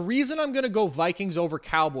Vikings. And the reason I'm going to go Vikings over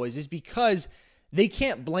Cowboys is because they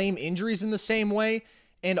can't blame injuries in the same way.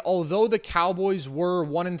 And although the Cowboys were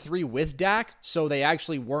 1-3 with Dak, so they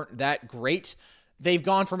actually weren't that great, they've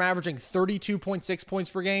gone from averaging 32.6 points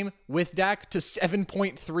per game with Dak to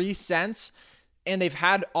 7.3 since. And they've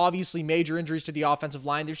had, obviously, major injuries to the offensive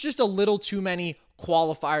line. There's just a little too many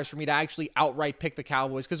qualifiers for me to actually outright pick the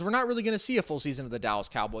Cowboys because we're not really going to see a full season of the Dallas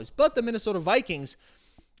Cowboys. But the Minnesota Vikings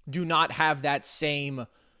do not have that same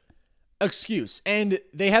excuse. And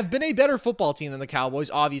they have been a better football team than the Cowboys,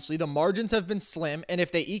 obviously. The margins have been slim. And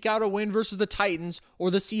if they eke out a win versus the Titans or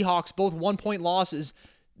the Seahawks, both 1-point losses,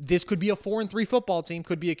 this could be a 4-3 football team,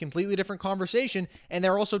 could be a completely different conversation. And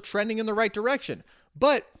they're also trending in the right direction.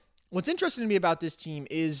 But what's interesting to me about this team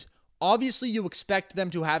is obviously you expect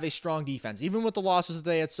them to have a strong defense. Even with the losses that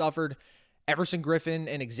they had suffered, Everson Griffin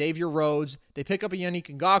and Xavier Rhodes, they pick up a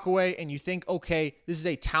Yannick Ngakoue and you think, okay, this is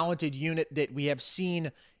a talented unit that we have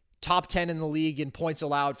seen top 10 in the league in points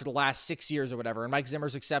allowed for the last 6 years or whatever. And Mike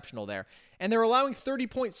Zimmer's exceptional there. And they're allowing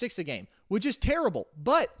 30.6 a game, which is terrible.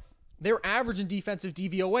 But they're average in defensive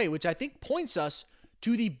DVOA, which I think points us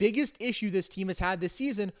to the biggest issue this team has had this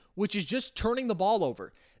season, which is just turning the ball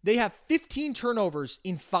over. They have 15 turnovers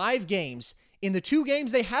in 5 games. In the 2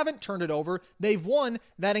 games they haven't turned it over, they've won.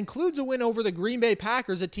 That includes a win over the Green Bay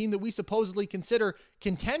Packers, a team that we supposedly consider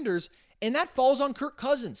contenders, and that falls on Kirk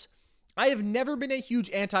Cousins. I have never been a huge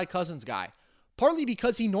anti-Cousins guy, partly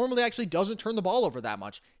because he normally actually doesn't turn the ball over that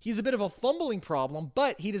much. He's a bit of a fumbling problem,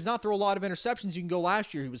 but he does not throw a lot of interceptions. You can go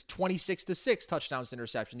last year, he was 26-6 touchdowns to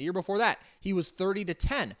interception. The year before that, he was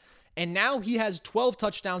 30-10. And now he has 12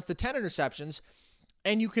 touchdowns to 10 interceptions.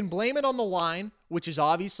 And you can blame it on the line, which is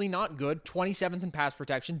obviously not good, 27th in pass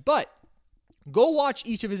protection, but go watch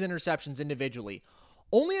each of his interceptions individually.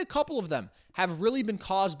 Only a couple of them have really been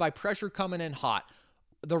caused by pressure coming in hot.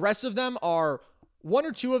 The rest of them are, 1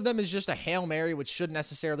 or 2 of them is just a Hail Mary, which shouldn't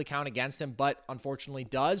necessarily count against him, but unfortunately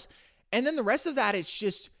does. And then the rest of that, it's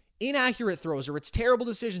just inaccurate throws, or it's terrible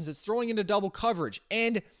decisions, it's throwing into double coverage,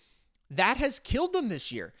 and that has killed them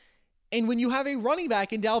this year. And when you have a running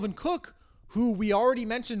back in Dalvin Cook, who we already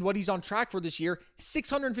mentioned what he's on track for this year,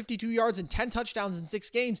 652 yards and 10 touchdowns in 6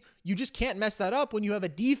 games. You just can't mess that up when you have a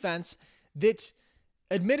defense that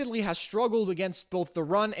admittedly has struggled against both the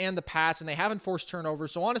run and the pass, and they haven't forced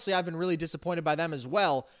turnovers. So honestly, I've been really disappointed by them as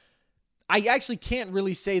well. I actually can't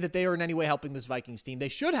really say that they are in any way helping this Vikings team. They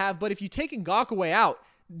should have, but if you take Ngakoue out,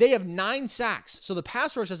 they have 9 sacks. So the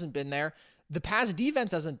pass rush hasn't been there. The pass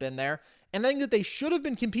defense hasn't been there. And I think that they should have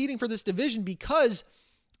been competing for this division because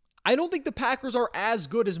I don't think the Packers are as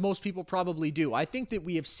good as most people probably do. I think that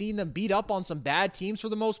we have seen them beat up on some bad teams for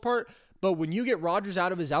the most part, but when you get Rodgers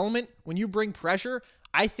out of his element, when you bring pressure,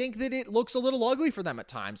 I think that it looks a little ugly for them at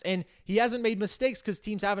times. And he hasn't made mistakes because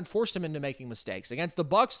teams haven't forced him into making mistakes. Against the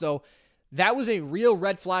Bucs, though, that was a real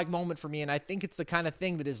red flag moment for me, and I think it's the kind of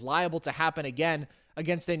thing that is liable to happen again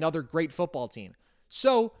against another great football team.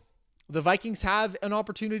 So the Vikings have an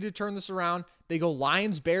opportunity to turn this around. They go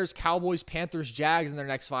Lions, Bears, Cowboys, Panthers, Jags in their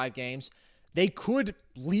next 5 games. They could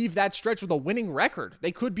leave that stretch with a winning record.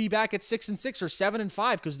 They could be back at 6-6 or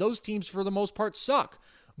 7-5 because those teams, for the most part, suck.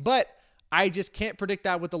 But I just can't predict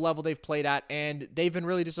that with the level they've played at, and they've been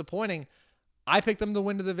really disappointing. I picked them to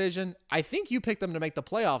win the division. I think you picked them to make the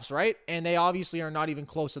playoffs, right? And they obviously are not even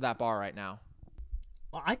close to that bar right now.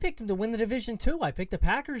 Well, I picked them to win the division too. I picked the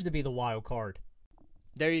Packers to be the wild card.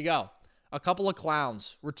 There you go. A couple of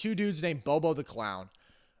clowns. We're two dudes named Bobo the Clown.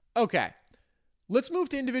 Okay, let's move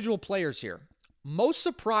to individual players here. Most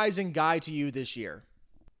surprising guy to you this year?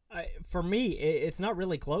 For me, it's not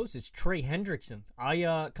really close. It's Trey Hendrickson.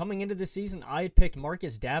 Coming into this season, I had picked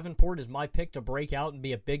Marcus Davenport as my pick to break out and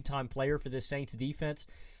be a big-time player for this Saints defense.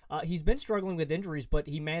 He's been struggling with injuries, but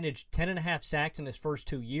he managed 10.5 sacks in his first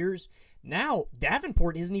 2 years. Now,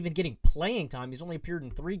 Davenport isn't even getting playing time. He's only appeared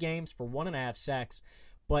in 3 games for 1.5 sacks.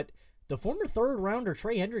 But the former third-rounder,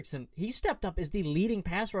 Trey Hendrickson, he stepped up as the leading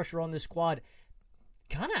pass rusher on this squad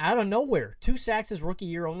kind of out of nowhere. 2 sacks his rookie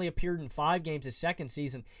year, only appeared in 5 games his second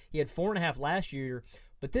season. He had 4.5 last year.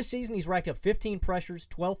 But this season, he's racked up 15 pressures,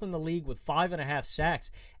 12th in the league with 5.5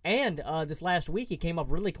 sacks. And this last week, he came up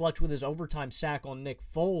really clutch with his overtime sack on Nick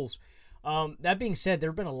Foles. That being said,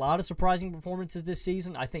 there have been a lot of surprising performances this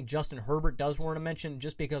season. I think Justin Herbert does warrant a mention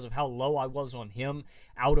just because of how low I was on him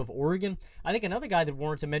out of Oregon. I think another guy that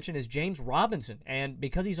warrants a mention is James Robinson. And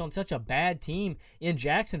because he's on such a bad team in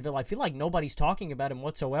Jacksonville, I feel like nobody's talking about him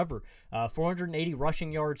whatsoever. 480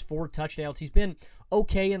 rushing yards, 4 touchdowns. He's been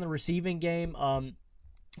okay in the receiving game.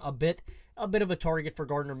 A bit of a target for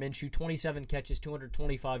Gardner Minshew, 27 catches,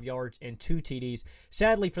 225 yards, and 2 TDs.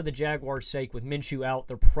 Sadly, for the Jaguars' sake, with Minshew out,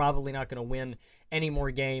 they're probably not going to win any more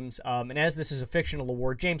games. And as this is a fictional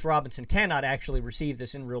award, James Robinson cannot actually receive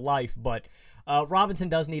this in real life, but Robinson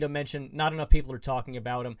does need a mention. Not enough people are talking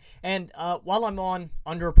about him. And while I'm on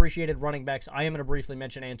underappreciated running backs, I am going to briefly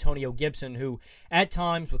mention Antonio Gibson, who at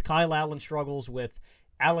times, with Kyle Allen struggles, with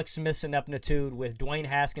Alex Smith's ineptitude, with Dwayne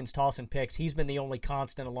Haskins tossing picks, he's been the only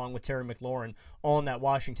constant along with Terry McLaurin on that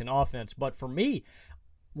Washington offense. But for me,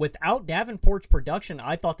 without Davenport's production,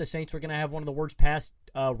 I thought the Saints were going to have one of the worst pass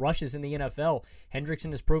rushes in the NFL.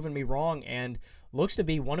 Hendrickson has proven me wrong and looks to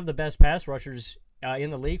be one of the best pass rushers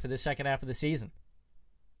in the league for the second half of the season.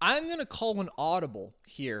 I'm going to call an audible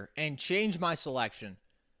here and change my selection.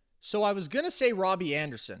 So I was going to say Robbie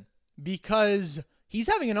Anderson because he's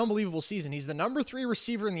having an unbelievable season. He's the number 3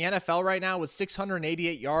 receiver in the NFL right now with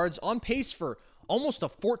 688 yards, on pace for almost a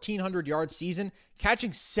 1,400-yard season,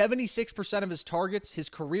 catching 76% of his targets. His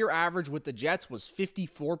career average with the Jets was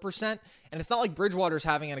 54%, and it's not like Bridgewater's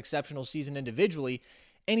having an exceptional season individually,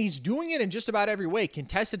 and he's doing it in just about every way.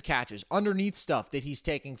 Contested catches, underneath stuff that he's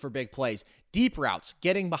taking for big plays, deep routes,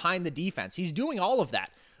 getting behind the defense. He's doing all of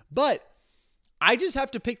that, but I just have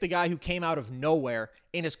to pick the guy who came out of nowhere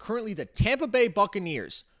and is currently the Tampa Bay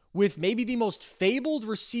Buccaneers with maybe the most fabled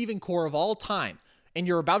receiving core of all time. And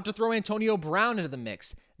you're about to throw Antonio Brown into the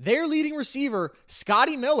mix. Their leading receiver,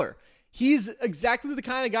 Scotty Miller. He's exactly the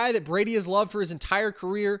kind of guy that Brady has loved for his entire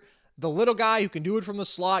career. The little guy who can do it from the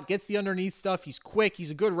slot, gets the underneath stuff. He's quick. He's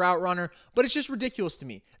a good route runner. But it's just ridiculous to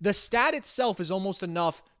me. The stat itself is almost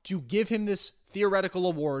enough to give him this theoretical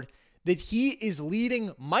award that he is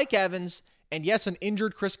leading Mike Evans and yes, an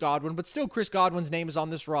injured Chris Godwin, but still Chris Godwin's name is on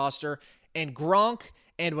this roster, and Gronk,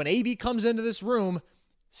 and when AB comes into this room,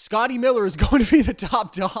 Scotty Miller is going to be the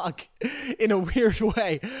top dog in a weird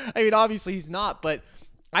way. I mean, obviously he's not, but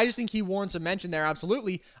I just think he warrants a mention there,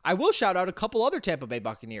 absolutely. I will shout out a couple other Tampa Bay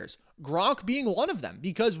Buccaneers, Gronk being one of them,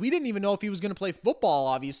 because we didn't even know if he was going to play football,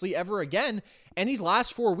 obviously, ever again, and these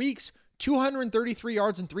last 4 weeks, 233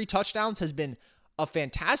 yards and 3 touchdowns has been a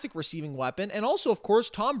fantastic receiving weapon, and also, of course,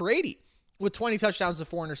 Tom Brady with 20 touchdowns and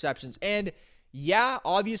 4 interceptions. And yeah,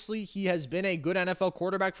 obviously, he has been a good NFL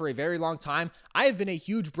quarterback for a very long time. I have been a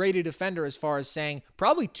huge Brady defender as far as saying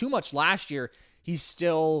probably too much last year. He's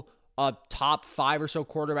still a top 5 or so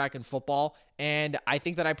quarterback in football. And I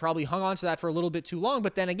think that I probably hung on to that for a little bit too long.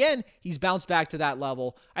 But then again, he's bounced back to that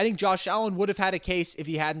level. I think Josh Allen would have had a case if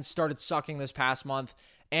he hadn't started sucking this past month.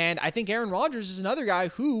 And I think Aaron Rodgers is another guy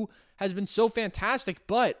who has been so fantastic,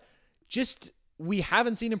 but just we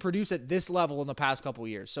haven't seen him produce at this level in the past couple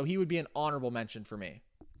years. So he would be an honorable mention for me.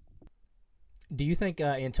 Do you think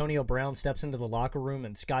Antonio Brown steps into the locker room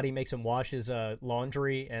and Scotty makes him wash his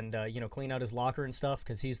laundry and clean out his locker and stuff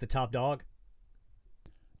because he's the top dog?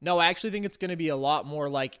 No, I actually think it's going to be a lot more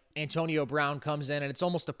like Antonio Brown comes in and it's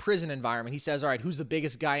almost a prison environment. He says, all right, who's the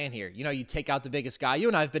biggest guy in here? You know, you take out the biggest guy. You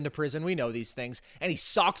and I have been to prison. We know these things. And he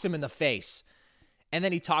socks him in the face. And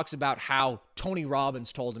then he talks about how Tony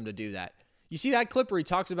Robbins told him to do that. You see that clip where he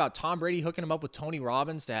talks about Tom Brady hooking him up with Tony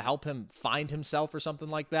Robbins to help him find himself or something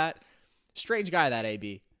like that? Strange guy, that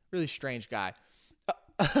AB. Really strange guy.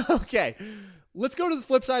 Okay, let's go to the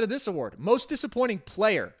flip side of this award. Most disappointing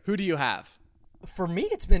player. Who do you have? For me,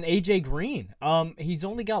 it's been A.J. Green. He's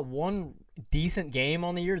only got one decent game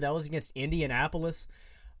on the year. That was against Indianapolis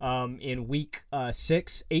in week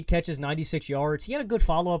 6. 8 catches, 96 yards. He had a good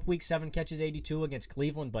follow-up week, 7 catches, 82 against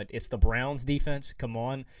Cleveland, but it's the Browns defense. Come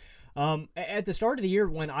on. At the start of the year,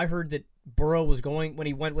 when I heard that Burrow was going, when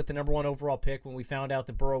he went with the number 1 overall pick, when we found out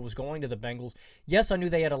that Burrow was going to the Bengals, yes, I knew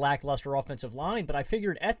they had a lackluster offensive line, but I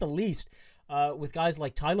figured at the least, with guys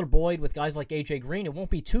like Tyler Boyd, with guys like A.J. Green, it won't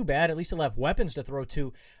be too bad. At least he'll have weapons to throw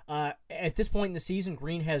to. At this point in the season,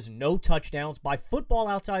 Green has no touchdowns. By Football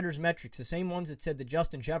Outsiders metrics, the same ones that said that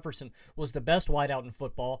Justin Jefferson was the best wideout in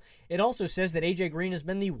football, it also says that A.J. Green has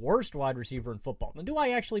been the worst wide receiver in football. Now, do I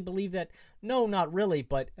actually believe that? No, not really,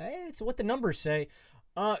 but it's what the numbers say.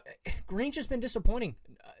 Green's just been disappointing.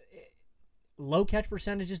 Low catch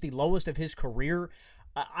percentage is the lowest of his career.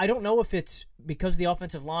 I don't know if it's because the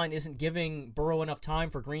offensive line isn't giving Burrow enough time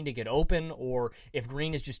for Green to get open, or if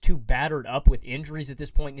Green is just too battered up with injuries at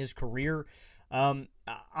this point in his career.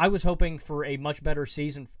 I was hoping for a much better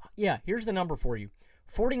season. Yeah, here's the number for you.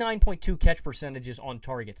 49.2 catch percentages on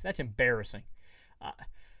targets. That's embarrassing.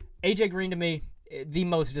 A.J. Green, to me, the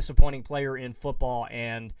most disappointing player in football,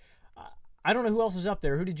 and I don't know who else is up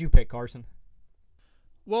there. Who did you pick, Carson?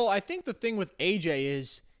 Well, I think the thing with AJ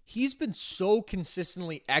is he's been so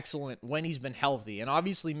consistently excellent when he's been healthy, and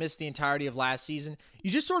obviously missed the entirety of last season.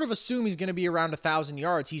 You just sort of assume he's going to be around 1,000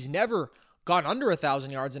 yards. He's never gone under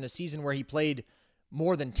 1,000 yards in a season where he played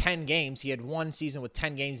more than 10 games. He had one season with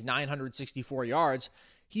 10 games, 964 yards.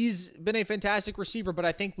 He's been a fantastic receiver, but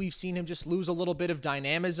I think we've seen him just lose a little bit of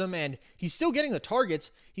dynamism, and he's still getting the targets.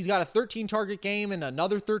 He's got a 13-target game and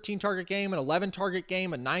another 13-target game, an 11-target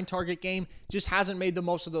game, a 9-target game. Just hasn't made the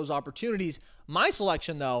most of those opportunities. My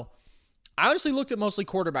selection, though, I honestly looked at mostly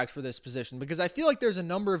quarterbacks for this position because I feel like there's a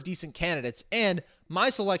number of decent candidates, and my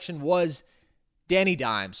selection was Danny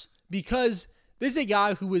Dimes because this is a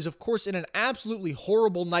guy who is, of course, in an absolutely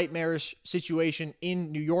horrible, nightmarish situation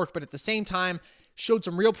in New York, but at the same time, showed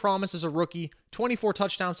some real promise as a rookie, 24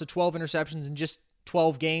 touchdowns to 12 interceptions in just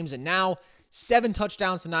 12 games, and now 7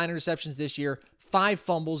 touchdowns to 9 interceptions this year, 5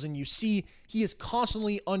 fumbles, and you see he is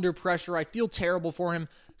constantly under pressure. I feel terrible for him.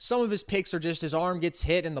 Some of his picks are just his arm gets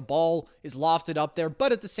hit and the ball is lofted up there,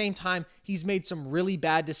 but at the same time, he's made some really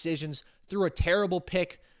bad decisions, threw a terrible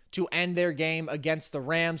pick to end their game against the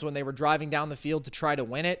Rams when they were driving down the field to try to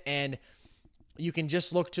win it, and you can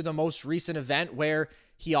just look to the most recent event where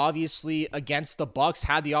he obviously, against the Bucs,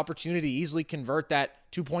 had the opportunity to easily convert that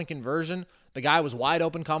 2-point conversion. The guy was wide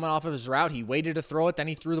open coming off of his route. He waited to throw it, then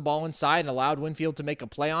he threw the ball inside and allowed Winfield to make a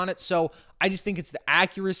play on it. So I just think it's the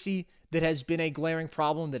accuracy that has been a glaring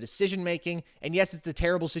problem, the decision-making. And yes, it's a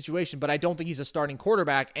terrible situation, but I don't think he's a starting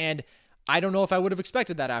quarterback. And I don't know if I would have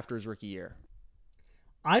expected that after his rookie year.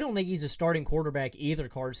 I don't think he's a starting quarterback either,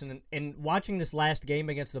 Carson. And watching this last game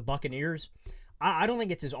against the Buccaneers, I don't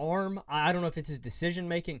think it's his arm. I don't know if it's his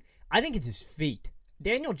decision-making. I think it's his feet.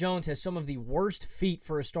 Daniel Jones has some of the worst feet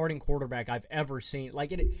for a starting quarterback I've ever seen.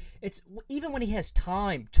 Like it's even when he has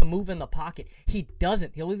time to move in the pocket, he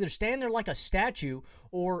doesn't. He'll either stand there like a statue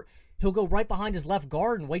or he'll go right behind his left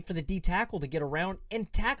guard and wait for the D tackle to get around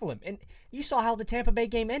and tackle him. And you saw how the Tampa Bay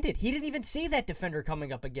game ended. He didn't even see that defender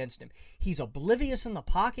coming up against him. He's oblivious in the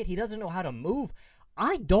pocket. He doesn't know how to move.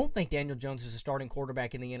 I don't think Daniel Jones is a starting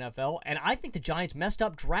quarterback in the NFL, and I think the Giants messed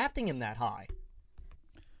up drafting him that high.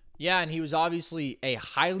 Yeah, and he was obviously a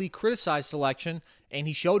highly criticized selection, and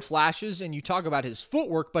he showed flashes, and you talk about his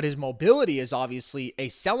footwork, but his mobility is obviously a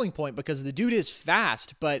selling point because the dude is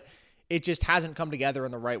fast, but it just hasn't come together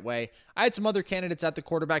in the right way. I had some other candidates at the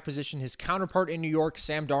quarterback position. His counterpart in New York,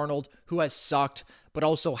 Sam Darnold, who has sucked, but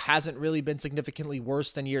also hasn't really been significantly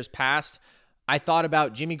worse than years past. I thought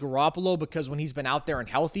about Jimmy Garoppolo because when he's been out there and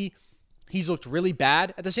healthy, he's looked really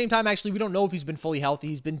bad. At the same time, actually, we don't know if he's been fully healthy.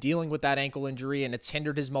 He's been dealing with that ankle injury, and it's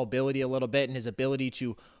hindered his mobility a little bit and his ability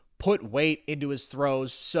to put weight into his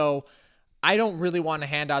throws. So I don't really want to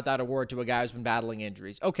hand out that award to a guy who's been battling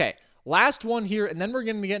injuries. Okay, last one here, and then we're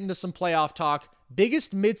going to get into some playoff talk.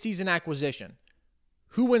 Biggest midseason acquisition.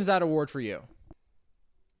 Who wins that award for you?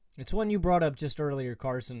 It's one you brought up just earlier,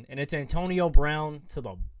 Carson, and it's Antonio Brown to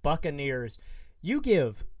the Buccaneers. You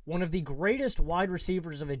give one of the greatest wide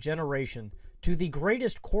receivers of a generation to the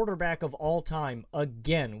greatest quarterback of all time,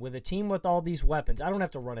 again, with a team with all these weapons. I don't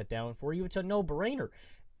have to run it down for you. It's a no-brainer.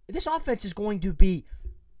 This offense is going to be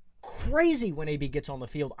crazy when AB gets on the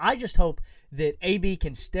field. I just hope that AB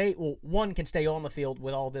can stay, can stay on the field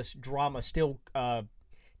with all this drama still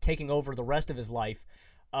taking over the rest of his life.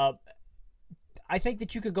 I think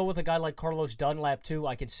that you could go with a guy like Carlos Dunlap, too.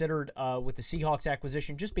 I considered with the Seahawks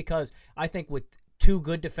acquisition just because I think with two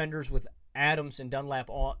good defenders with Adams and Dunlap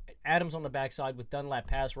Adams on the backside with Dunlap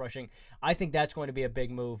pass rushing. I think that's going to be a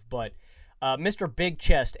big move. But Mr. Big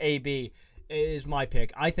Chest AB is my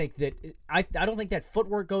pick. I think that I don't think that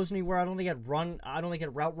footwork goes anywhere. I don't think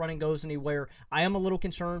that route running goes anywhere. I am a little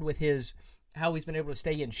concerned with how he's been able to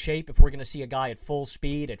stay in shape if we're going to see a guy at full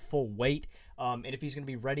speed, at full weight, and if he's going to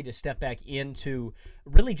be ready to step back into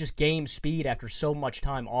really just game speed after so much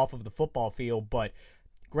time off of the football field. But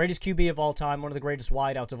greatest QB of all time, one of the greatest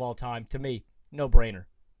wideouts of all time, to me, no-brainer.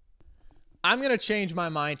 I'm going to change my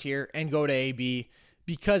mind here and go to AB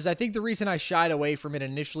because I think the reason I shied away from it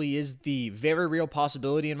initially is the very real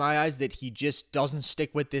possibility in my eyes that he just doesn't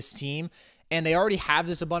stick with this team. And they already have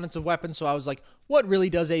this abundance of weapons, so I was like, what really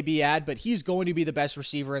does AB add? But he's going to be the best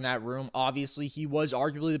receiver in that room. Obviously, he was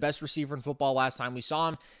arguably the best receiver in football last time we saw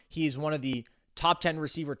him. He's one of the top 10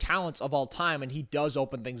 receiver talents of all time, and he does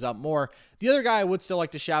open things up more. The other guy I would still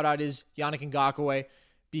like to shout out is Yannick Ngakoue,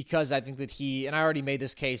 because I think that and I already made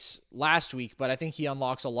this case last week, but I think he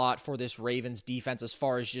unlocks a lot for this Ravens defense as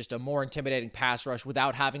far as just a more intimidating pass rush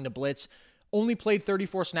without having to blitz. Only played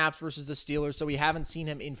 34 snaps versus the Steelers, so we haven't seen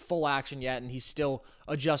him in full action yet, and he's still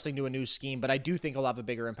adjusting to a new scheme, but I do think he'll have a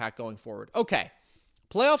bigger impact going forward. Okay,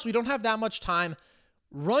 playoffs, we don't have that much time.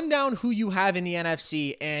 Run down who you have in the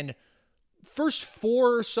NFC, and first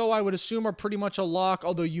four or so I would assume are pretty much a lock,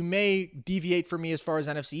 although you may deviate from me as far as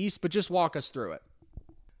NFC East, but just walk us through it.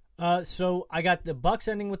 So I got the Bucs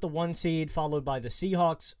ending with the 1 seed, followed by the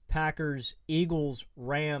Seahawks, Packers, Eagles,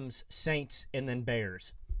 Rams, Saints, and then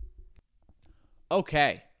Bears.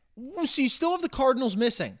 Okay. So you still have the Cardinals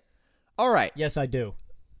missing. All right. Yes, I do.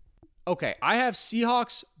 Okay. I have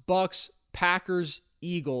Seahawks, Bucks, Packers,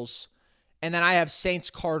 Eagles, and then I have Saints,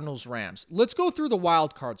 Cardinals, Rams. Let's go through the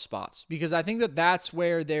wild card spots because I think that that's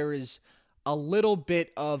where there is a little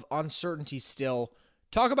bit of uncertainty still.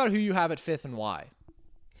 Talk about who you have at 5th and why.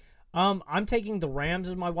 I'm taking the Rams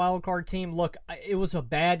as my wild card team. Look, it was a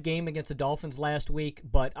bad game against the Dolphins last week,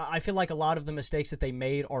 but I feel like a lot of the mistakes that they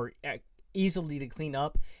made are easily to clean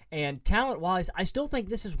up. And talent-wise, I still think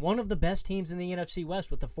this is one of the best teams in the NFC West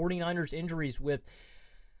with the 49ers injuries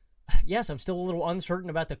yes, I'm still a little uncertain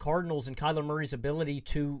about the Cardinals and Kyler Murray's ability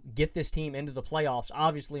to get this team into the playoffs.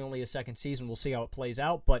 Obviously, only a second season. We'll see how it plays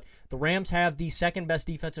out. But the Rams have the second-best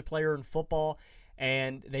defensive player in football,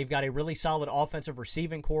 and they've got a really solid offensive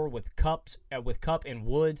receiving core with Kupp and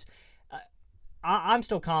Woods. I'm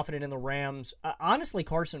still confident in the Rams. Honestly,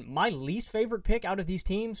 Carson, my least favorite pick out of these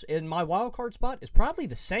teams in my wild card spot is probably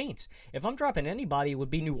the Saints. If I'm dropping anybody, it would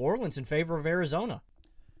be New Orleans in favor of Arizona.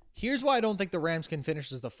 Here's why I don't think the Rams can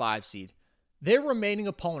finish as the 5 seed. Their remaining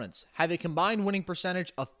opponents have a combined winning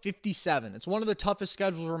percentage of 57. It's one of the toughest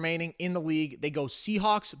schedules remaining in the league. They go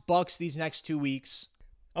Seahawks, Bucks these next 2 weeks.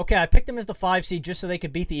 Okay, I picked them as the 5 seed just so they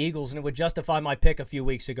could beat the Eagles, and it would justify my pick a few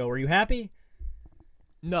weeks ago. Are you happy?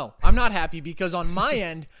 No, I'm not happy because on my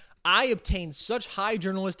end, I obtained such high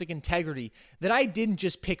journalistic integrity that I didn't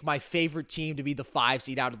just pick my favorite team to be the 5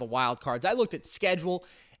 seed out of the wild cards. I looked at schedule,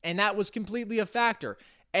 and that was completely a factor.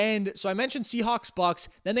 And so I mentioned Seahawks, Bucks.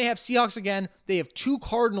 Then they have Seahawks again. They have 2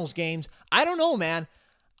 Cardinals games. I don't know, man.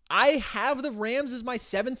 I have the Rams as my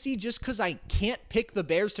 7 seed just because I can't pick the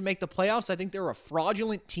Bears to make the playoffs. I think they're a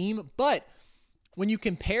fraudulent team. But when you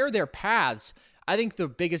compare their paths, I think the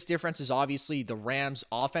biggest difference is obviously the Rams'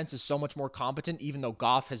 offense is so much more competent, even though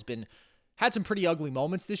Goff has had some pretty ugly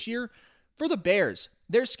moments this year. For the Bears,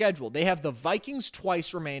 their schedule, they have the Vikings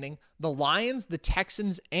twice remaining, the Lions, the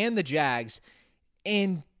Texans, and the Jags.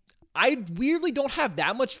 And I weirdly don't have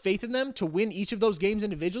that much faith in them to win each of those games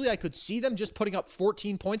individually. I could see them just putting up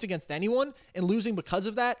 14 points against anyone and losing because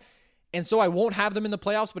of that. And so I won't have them in the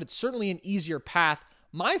playoffs, but it's certainly an easier path.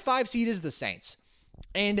 My 5 seed is the Saints.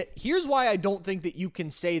 And here's why I don't think that you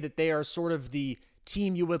can say that they are sort of the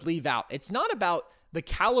team you would leave out. It's not about the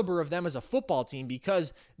caliber of them as a football team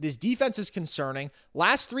because this defense is concerning.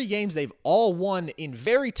 Last 3 games, they've all won in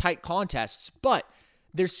very tight contests, but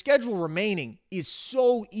their schedule remaining is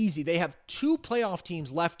so easy. They have 2 playoff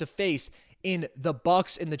teams left to face in the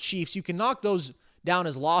Bucks and the Chiefs. You can knock those down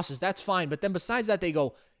as losses. That's fine. But then besides that, they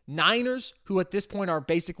go Niners, who at this point are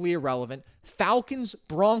basically irrelevant, Falcons,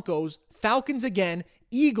 Broncos, Falcons again,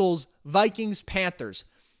 Eagles, Vikings, Panthers.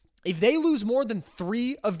 If they lose more than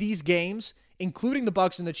 3 of these games, including the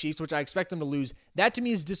Bucks and the Chiefs, which I expect them to lose, that to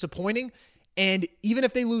me is disappointing. And even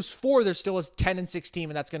if they lose 4, they're still a 10-6 team,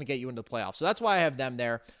 and that's going to get you into the playoffs. So that's why I have them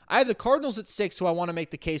there. I have the Cardinals at 6, who I want to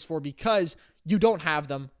make the case for because you don't have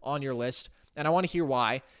them on your list, and I want to hear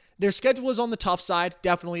why. Their schedule is on the tough side,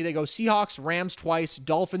 definitely. They go Seahawks, Rams twice,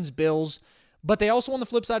 Dolphins, Bills. But they also, on the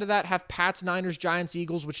flip side of that, have Pats, Niners, Giants,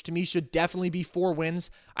 Eagles, which to me should definitely be 4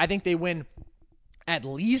 wins. I think they win at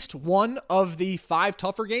least one of the 5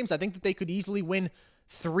 tougher games. I think that they could easily win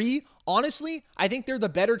 3. Honestly, I think they're the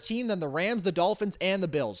better team than the Rams, the Dolphins, and the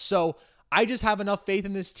Bills. So I just have enough faith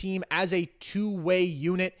in this team as a two-way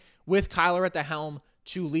unit with Kyler at the helm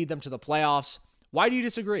to lead them to the playoffs. Why do you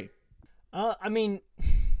disagree? I mean,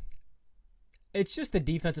 it's just the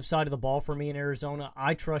defensive side of the ball for me in Arizona.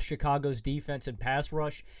 I trust Chicago's defense and pass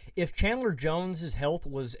rush. If Chandler Jones' health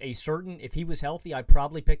was a certain, if he was healthy, I'd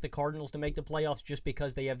probably pick the Cardinals to make the playoffs just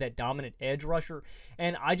because they have that dominant edge rusher.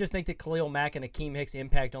 And I just think that Khalil Mack and Akeem Hicks'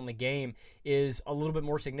 impact on the game is a little bit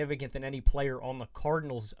more significant than any player on the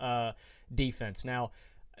Cardinals' defense. Now,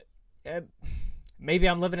 maybe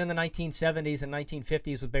I'm living in the 1970s and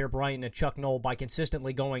 1950s with Bear Bryant and Chuck Noll by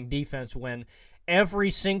consistently going defense when every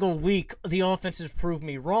single week the offenses prove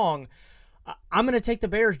me wrong. I'm going to take the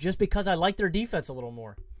Bears just because I like their defense a little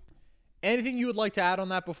more. Anything you would like to add on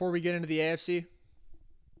that before we get into the AFC?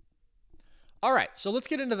 All right, so let's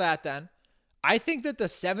get into that then. I think that the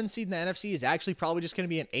 7th seed in the NFC is actually probably just going to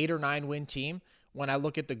be an 8 or 9 win team when I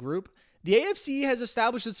look at the group. The AFC has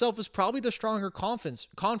established itself as probably the stronger conference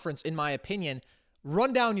in my opinion.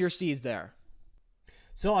 Run down your seeds there.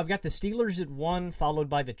 So I've got the Steelers at 1, followed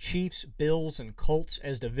by the Chiefs, Bills, and Colts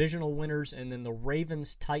as divisional winners, and then the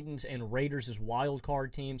Ravens, Titans, and Raiders as wild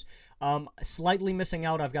card teams. Slightly missing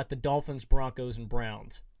out, I've got the Dolphins, Broncos, and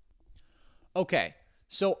Browns. Okay,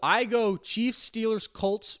 so I go Chiefs, Steelers,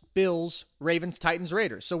 Colts, Bills, Ravens, Titans,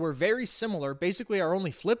 Raiders. So we're very similar. Basically, our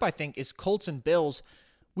only flip, I think, is Colts and Bills.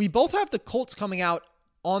 We both have the Colts coming out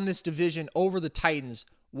on this division over the Titans.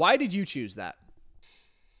 Why did you choose that?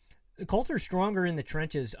 The Colts are stronger in the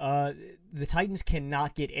trenches. The Titans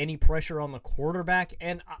cannot get any pressure on the quarterback.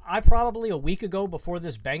 And I probably, a week ago before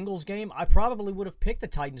this Bengals game, I probably would have picked the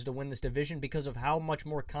Titans to win this division because of how much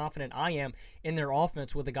more confident I am in their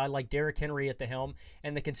offense with a guy like Derrick Henry at the helm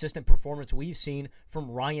and the consistent performance we've seen from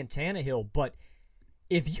Ryan Tannehill. But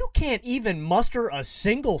if you can't even muster a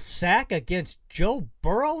single sack against Joe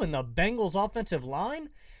Burrow and the Bengals offensive line,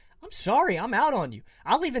 I'm sorry, I'm out on you.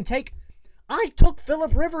 I took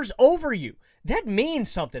Phillip Rivers over you. That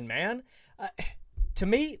means something, man. To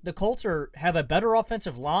me, the Colts have a better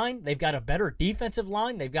offensive line. They've got a better defensive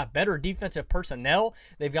line. They've got better defensive personnel.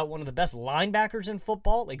 They've got one of the best linebackers in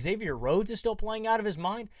football. Xavier Rhodes is still playing out of his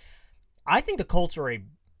mind. I think the Colts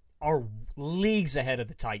are leagues ahead of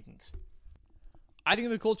the Titans. I think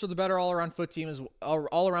the Colts are the better all-around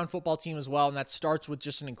football team as well, and that starts with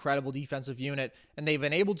just an incredible defensive unit, and they've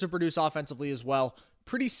been able to produce offensively as well.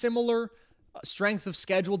 Pretty similar strength of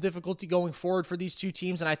schedule difficulty going forward for these two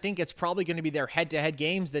teams, and I think it's probably going to be their head-to-head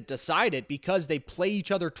games that decide it because they play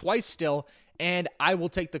each other twice still, and I will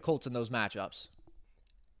take the Colts in those matchups.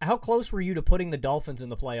 How close were you to putting the Dolphins in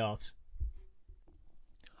the playoffs?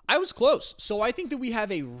 I was close. So I think that we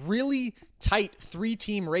have a really tight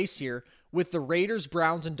 3-team race here with the Raiders,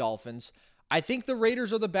 Browns, and Dolphins. I think the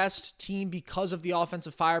Raiders are the best team because of the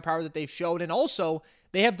offensive firepower that they've showed, and also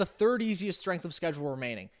they have the 3rd easiest strength of schedule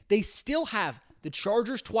remaining. They still have the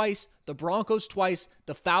Chargers twice, the Broncos twice,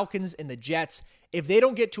 the Falcons, and the Jets. If they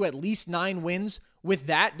don't get to at least 9 wins with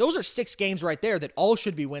that, those are 6 games right there that all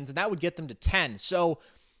should be wins, and that would get them to 10. So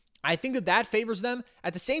I think that favors them.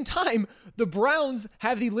 At the same time, the Browns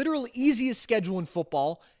have the literal easiest schedule in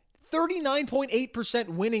football, 39.8%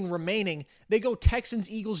 winning remaining. They go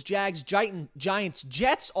Texans, Eagles, Jags, Giants,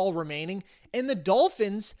 Jets all remaining. And the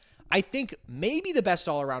Dolphins, I think, maybe the best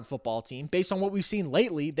all-around football team. Based on what we've seen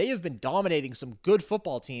lately, they have been dominating some good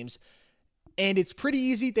football teams. And it's pretty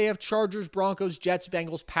easy. They have Chargers, Broncos, Jets,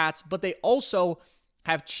 Bengals, Pats, but they also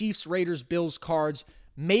have Chiefs, Raiders, Bills, Cards.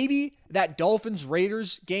 Maybe that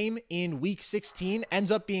Dolphins-Raiders game in Week 16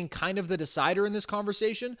 ends up being kind of the decider in this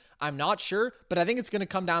conversation. I'm not sure, but I think it's going to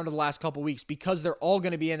come down to the last couple weeks because they're all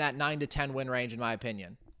going to be in that 9 to 10 win range, in my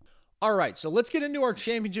opinion. All right, so let's get into our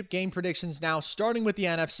championship game predictions now, starting with the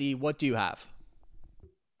NFC. What do you have?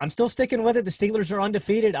 I'm still sticking with it. The Steelers are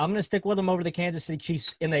undefeated. I'm going to stick with them over the Kansas City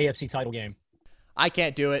Chiefs in the AFC title game. I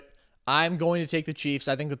can't do it. I'm going to take the Chiefs.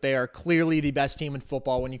 I think that they are clearly the best team in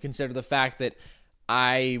football when you consider the fact that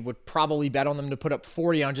I would probably bet on them to put up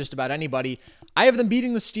 40 on just about anybody. I have them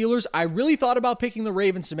beating the Steelers. I really thought about picking the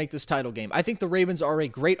Ravens to make this title game. I think the Ravens are a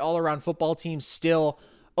great all-around football team still.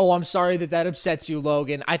 Oh, I'm sorry that upsets you,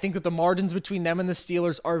 Logan. I think that the margins between them and the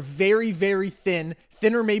Steelers are very, very thin.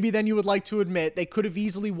 Thinner maybe than you would like to admit. They could have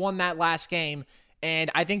easily won that last game. And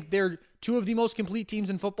I think they're two of the most complete teams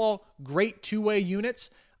in football. Great two-way units.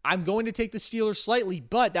 I'm going to take the Steelers slightly,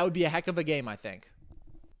 but that would be a heck of a game, I think.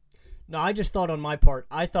 No, I just thought on my part,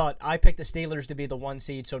 I picked the Steelers to be the 1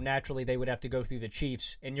 seed, so naturally they would have to go through the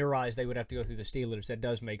Chiefs. In your eyes, they would have to go through the Steelers. That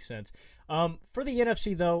does make sense. For the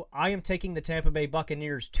NFC, though, I am taking the Tampa Bay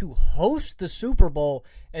Buccaneers to host the Super Bowl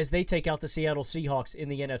as they take out the Seattle Seahawks in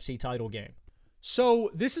the NFC title game.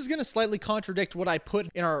 So this is going to slightly contradict what I put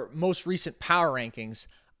in our most recent power rankings.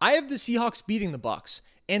 I have the Seahawks beating the Bucs,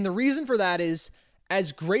 and the reason for that is,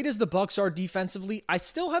 as great as the Bucs are defensively, I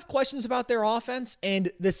still have questions about their offense, and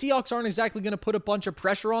the Seahawks aren't exactly going to put a bunch of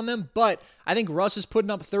pressure on them, but I think Russ is putting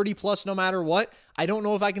up 30-plus no matter what. I don't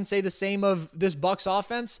know if I can say the same of this Bucs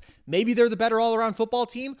offense. Maybe they're the better all-around football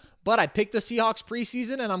team, but I picked the Seahawks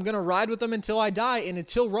preseason, and I'm going to ride with them until I die, and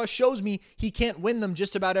until Russ shows me he can't win them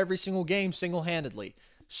just about every single game single-handedly.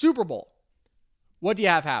 Super Bowl, what do you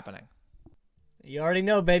have happening? You already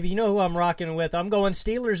know, baby. You know who I'm rocking with. I'm going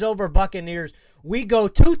Steelers over Buccaneers. We go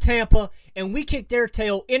to Tampa, and we kick their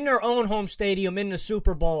tail in their own home stadium in the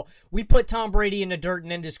Super Bowl. We put Tom Brady in the dirt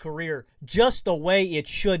and end his career just the way it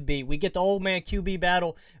should be. We get the old man QB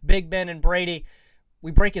battle, Big Ben and Brady. We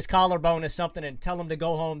break his collarbone or something and tell him to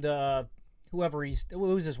go home to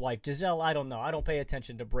who's his wife, Giselle? I don't know. I don't pay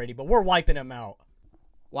attention to Brady, but we're wiping him out.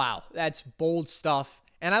 Wow, that's bold stuff,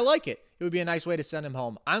 and I like it. It would be a nice way to send him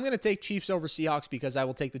home. I'm going to take Chiefs over Seahawks because I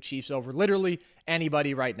will take the Chiefs over literally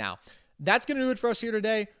anybody right now. That's going to do it for us here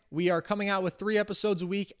today. We are coming out with 3 episodes a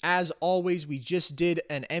week. As always, we just did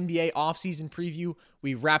an NBA offseason preview.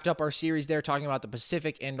 We wrapped up our series there talking about the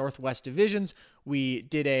Pacific and Northwest divisions. We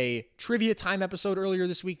did a trivia time episode earlier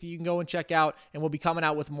this week that you can go and check out, and we'll be coming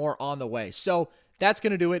out with more on the way. So that's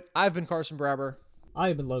going to do it. I've been Carson Breber. I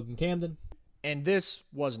have been Logan Camden. And this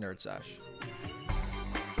was Nerd Sesh.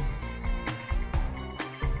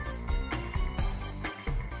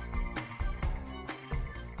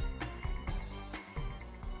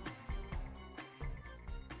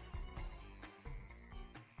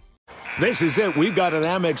 This is it. We've got an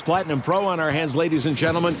Amex Platinum Pro on our hands, ladies and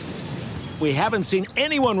gentlemen. We haven't seen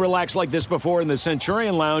anyone relax like this before in the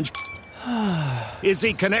Centurion Lounge. Is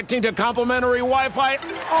he connecting to complimentary Wi-Fi?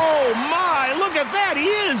 Oh, my. Look at that. He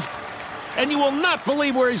is. And you will not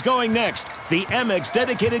believe where he's going next. The Amex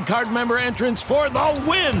dedicated card member entrance for the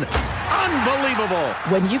win. Unbelievable.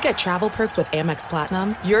 When you get travel perks with Amex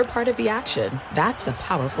Platinum, you're part of the action. That's the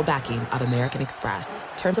powerful backing of American Express.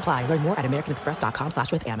 Terms apply. Learn more at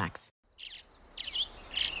americanexpress.com/withAmex.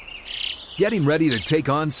 Getting ready to take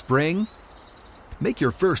on spring? Make your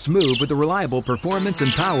first move with the reliable performance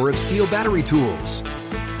and power of Steel battery tools.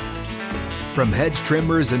 From hedge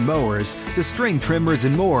trimmers and mowers to string trimmers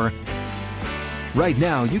and more, right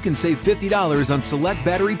now you can save $50 on select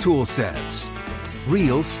battery tool sets.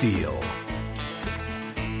 Real Steel.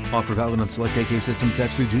 Offer valid on select AK system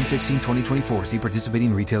sets through June 16, 2024. See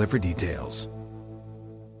participating retailer for details.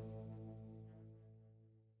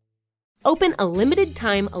 Open a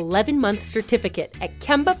limited-time 11-month certificate at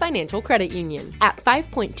Kemba Financial Credit Union. At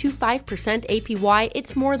 5.25% APY,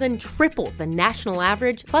 it's more than triple the national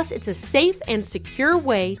average, plus it's a safe and secure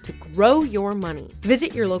way to grow your money.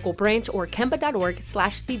 Visit your local branch or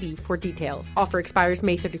kemba.org/CD for details. Offer expires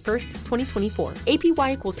May 31st, 2024.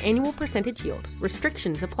 APY equals annual percentage yield.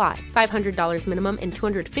 Restrictions apply. $500 minimum and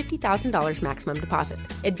 $250,000 maximum deposit.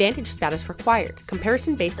 Advantage status required.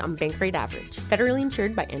 Comparison based on bank rate average. Federally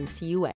insured by NCUA.